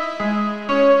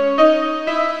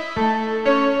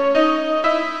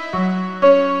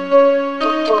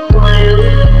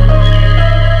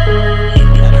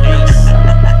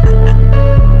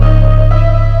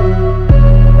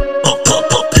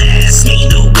 Pass me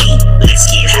the weed, let's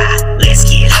get high, let's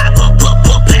get high.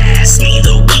 Pass me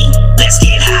the weed, let's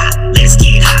get high, let's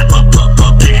get high.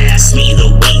 Pass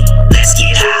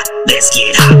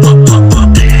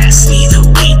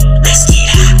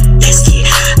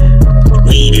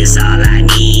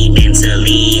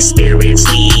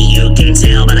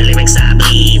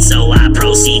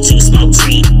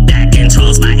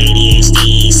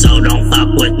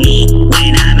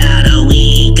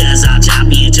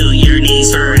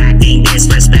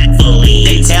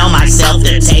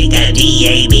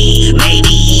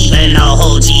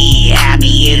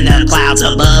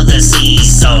clouds above the sea.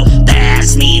 So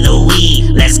pass me the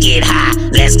weed, let's get high,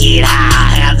 let's get high.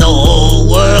 I have the whole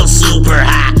world super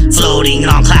high, floating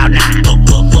on cloud 9.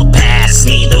 Pass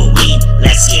me the weed,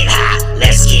 let's get high,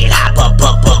 let's get high.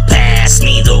 Pass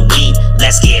me the weed,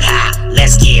 let's get high,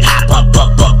 let's get high.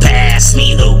 Pass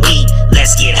me the weed,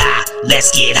 let's get high,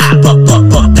 let's get high.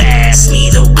 Pass me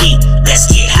the weed,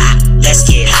 let's get high, let's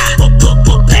get high.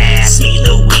 Pass me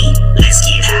the weed, let's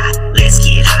get high, let's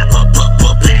get high.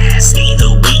 Pass me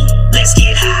the weed, let's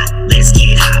get high, let's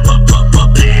get high.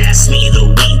 Pass me the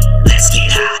weed, let's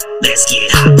get high, let's get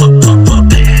high.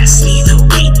 Pass me the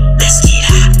weed, let's get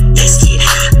high, let's get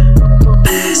high.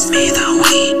 Pass me the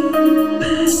weed,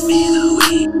 pass me the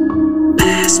weed,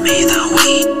 pass me the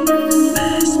weed,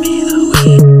 pass me the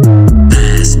weed,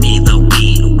 pass me the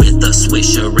weed with a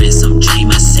swisher and some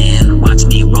Jameson. Watch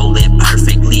me roll it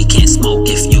perfectly. Can't smoke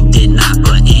if you did not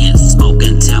put in. Smoke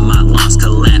until my lungs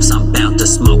collapse. I'm about to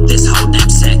smoke this whole damn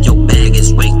sack. Your bag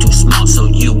is way too small, so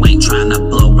you ain't tryna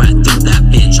blow right through that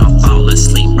bitch. I'll fall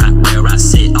asleep right where I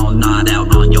sit, all nod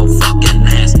out on your fucking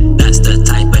ass. That's the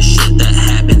type of shit that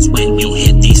happens when you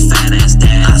hit these fat ass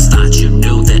dads. I thought you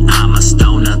knew that I'm a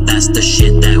stoner. That's the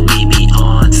shit that we be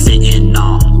on. Fitting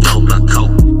all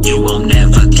Bako. You will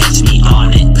never catch me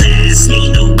on it. Pass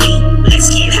me the weed, let's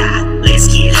get high, let's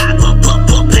get high.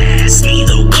 Pass me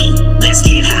the weed, let's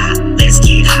get high, let's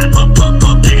get high.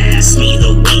 Pass me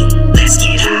the weed, let's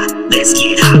get high, let's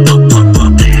get high.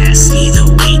 Pass me the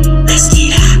weed, let's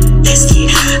get high, let's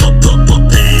get high.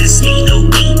 Pass me the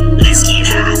weed, let's get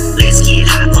high, let's get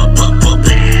high.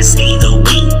 Pass me the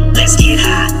weed, let's get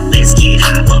high, let's get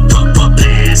high.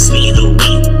 Pass me the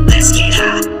weed, let's get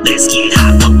high, let's get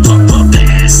high.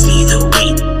 Pass me the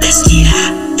weed, let's get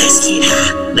high, let's get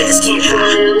high, let's get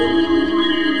high.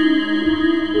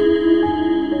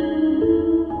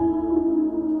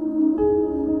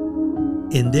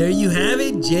 And there you have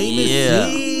it,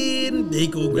 Jameson.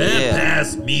 Bako Graff.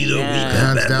 Pass me the weed.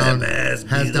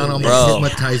 Hands down,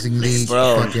 almost hypnotizingly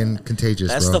fucking contagious.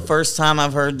 That's bro. the first time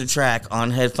I've heard the track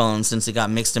on headphones since it got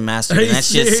mixed and mastered. And that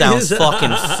shit sounds fucking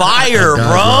fire,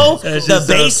 bro. The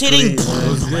bass hitting,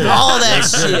 all that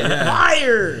shit,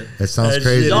 fire. That sounds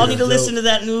crazy. Y'all need to listen to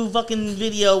that new fucking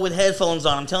video with headphones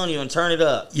on. I'm telling you, and turn it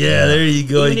up. Yeah, there you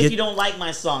go. Even if you don't like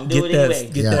my song, do it anyway.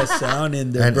 Get that sound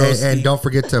in there, and don't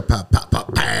forget to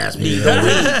pass me the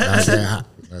weed.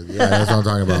 Yeah, that's what I'm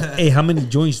talking about. Hey, how many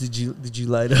joints did you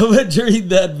light up during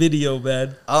that video,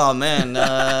 man? Oh man,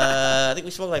 I think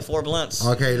we smoked like 4 blunts.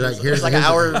 Okay, like here's like an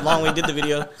hour long. We did the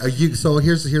video. So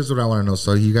here's what I want to know.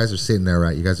 So you guys are sitting there,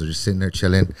 right? You guys are just sitting there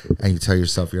chilling, and you tell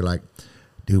yourself, you're like,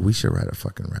 dude, we should write a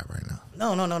fucking rap right now.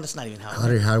 No, that's not even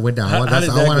how it went down. I want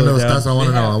to know. That's what I want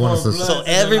to know. I want to. So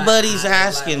everybody's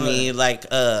asking me, like,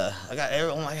 I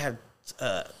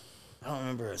don't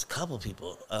remember, it was a couple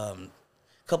people.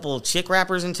 Couple chick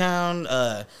rappers in town,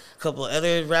 couple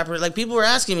other rappers. Like, people were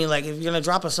asking me, like, if you're gonna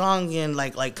drop a song and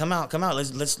like come out,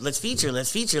 let's feature. And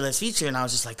I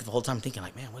was just like, the whole time thinking,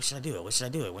 like, man, what should I do it?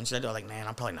 When should I do it? Like, man,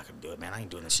 I'm probably not gonna do it, man. I ain't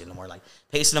doing this shit no more. Like,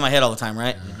 pacing in my head all the time,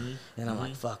 right? And I'm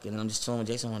like, fuck. And then I'm just chilling with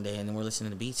Jason one day, and then we're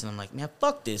listening to beats, and I'm like, man,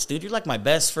 fuck this, dude. You're like my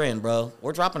best friend, bro.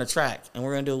 We're dropping a track, and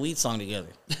we're gonna do a weed song together.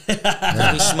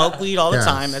 We smoke weed all the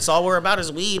time. That's all we're about is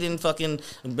weed and fucking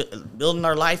building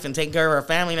our life and taking care of our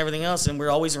family and everything else. And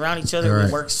we're always around each other. Right.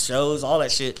 We work shows, all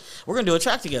that shit. We're gonna do a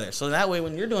track together. So that way,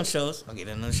 when you're doing shows, I'll get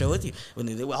in another show with you.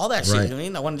 All that shit. Right. You know what I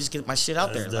mean? I want to just get my shit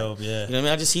out there. Dope, like, yeah. You know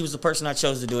what I mean? He was the person I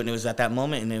chose to do it, and it was at that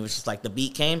moment, and it was just like the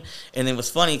beat came, and it was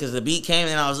funny because the beat came,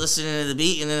 and I was listening to the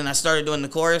beat, and then I started doing the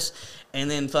chorus. And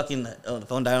then fucking, the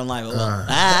phone died on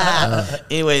live.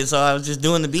 Anyway, so I was just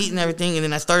doing the beat and everything, and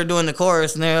then I started doing the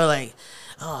chorus, and they were like,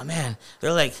 oh man,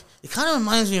 they're like, it kind of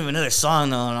reminds me of another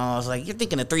song though. And I was like, you're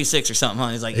thinking of 3-6 or something, huh?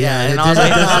 He's like, yeah. And I was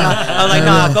like,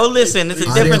 nah, go listen. It's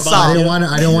a different song. I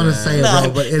didn't want to say it,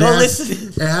 bro, but it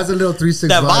has a little 3-6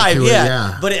 that vibe to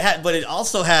yeah. it, But it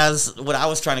also has what I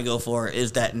was trying to go for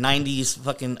is that 90s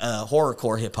fucking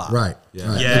horrorcore hip hop. Right.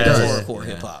 Yeah. It does. Horrorcore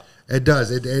hip hop. It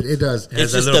does. It does.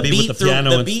 It's just the beat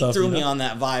threw me on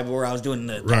that vibe where I was doing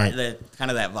the kind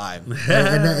of that vibe.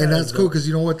 and that's cool because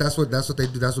you know what? That's what they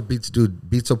do. That's what beats do.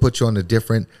 Beats will put you on a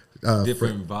different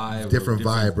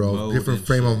vibe, bro. Different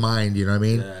frame of mind. You know what I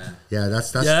mean? Yeah,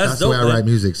 that's the way I write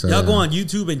music. So y'all go on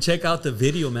YouTube and check out the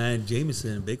video, man.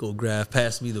 Jameson and Bako Graff,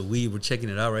 Pass Me the Weed. We're checking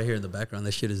it out right here in the background.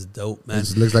 That shit is dope, man.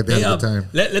 It looks like they have a good time.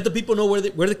 Let the people know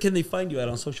where can they find you at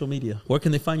on social media? Where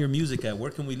can they find your music at?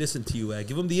 Where can we listen to you at?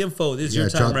 Give them the info. This is your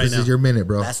time right now. This is your minute,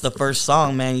 bro. That's the first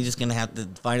song, man. You're just gonna have to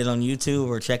find it on YouTube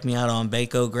or check me out on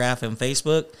Bako Graff and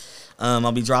Facebook.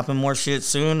 I'll be dropping more shit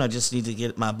soon. I just need to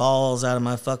get my balls out of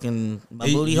my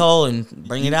booty hole and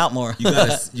bring it out more. You got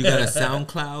a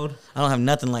SoundCloud? I don't have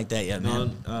nothing like that yet,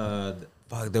 man.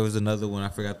 Fuck, there was another one. I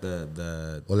forgot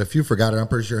the. Well, if you forgot it, I'm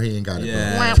pretty sure he ain't got it.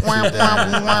 Yeah.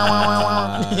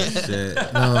 Shit.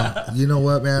 No, you know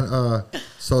what, man?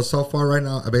 So far right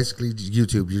now, basically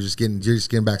YouTube. You're just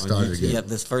getting back started again. Yep,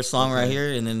 this first song right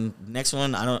here, and then next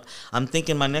one. I'm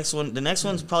thinking the next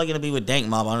one's probably gonna be with Dank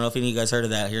Mob. I don't know if any of you guys heard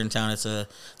of that here in town. It's a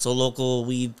local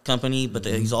weed company, but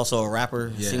he's also a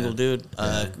rapper, single dude.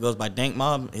 Goes by Dank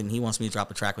Mob, and he wants me to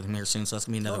drop a track with him here soon. So that's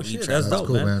gonna be another weed track. That's That's dope,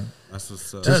 cool, man. That's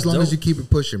what's up. Just as long as you keep it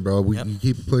pushing, bro. You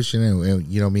keep it pushing, and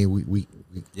you know what I mean.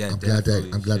 I'm glad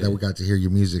that we got to hear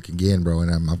your music again, bro, and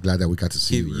I'm glad that we got to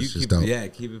see you. It's just dope. Yeah,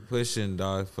 keep it pushing,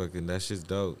 dog. Fucking that shit's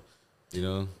dope. You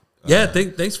know. Yeah,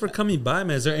 thanks for coming by,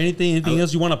 man. Is there anything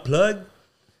else you want to plug?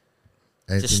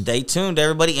 Just stay tuned,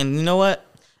 everybody. And you know what?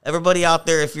 Everybody out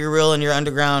there, if you're real and you're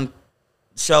underground,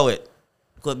 show it.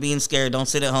 Quit being scared. Don't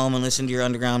sit at home and listen to your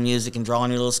underground music and draw on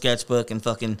your little sketchbook and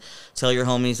fucking tell your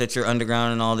homies that you're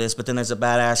underground and all this. But then there's a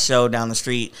badass show down the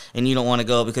street and you don't want to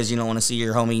go because you don't want to see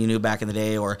your homie you knew back in the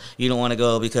day, or you don't want to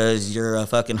go because you're a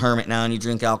fucking hermit now and you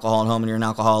drink alcohol at home and you're an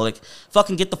alcoholic.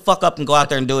 Fucking get the fuck up and go out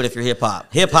there and do it if you're hip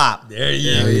hop. Hip hop. There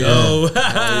you go.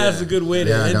 That's a good way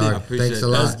to end it. Thanks a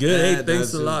lot. That's good. Hey,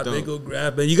 thanks a lot. Bako,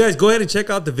 Graff. And you guys go ahead and check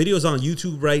out the videos on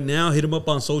YouTube right now. Hit him up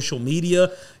on social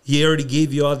media. He already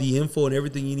gave you all the info and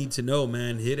everything you need to know,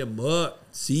 man. Hit him up.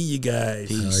 See you guys.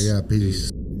 Peace.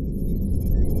 Peace.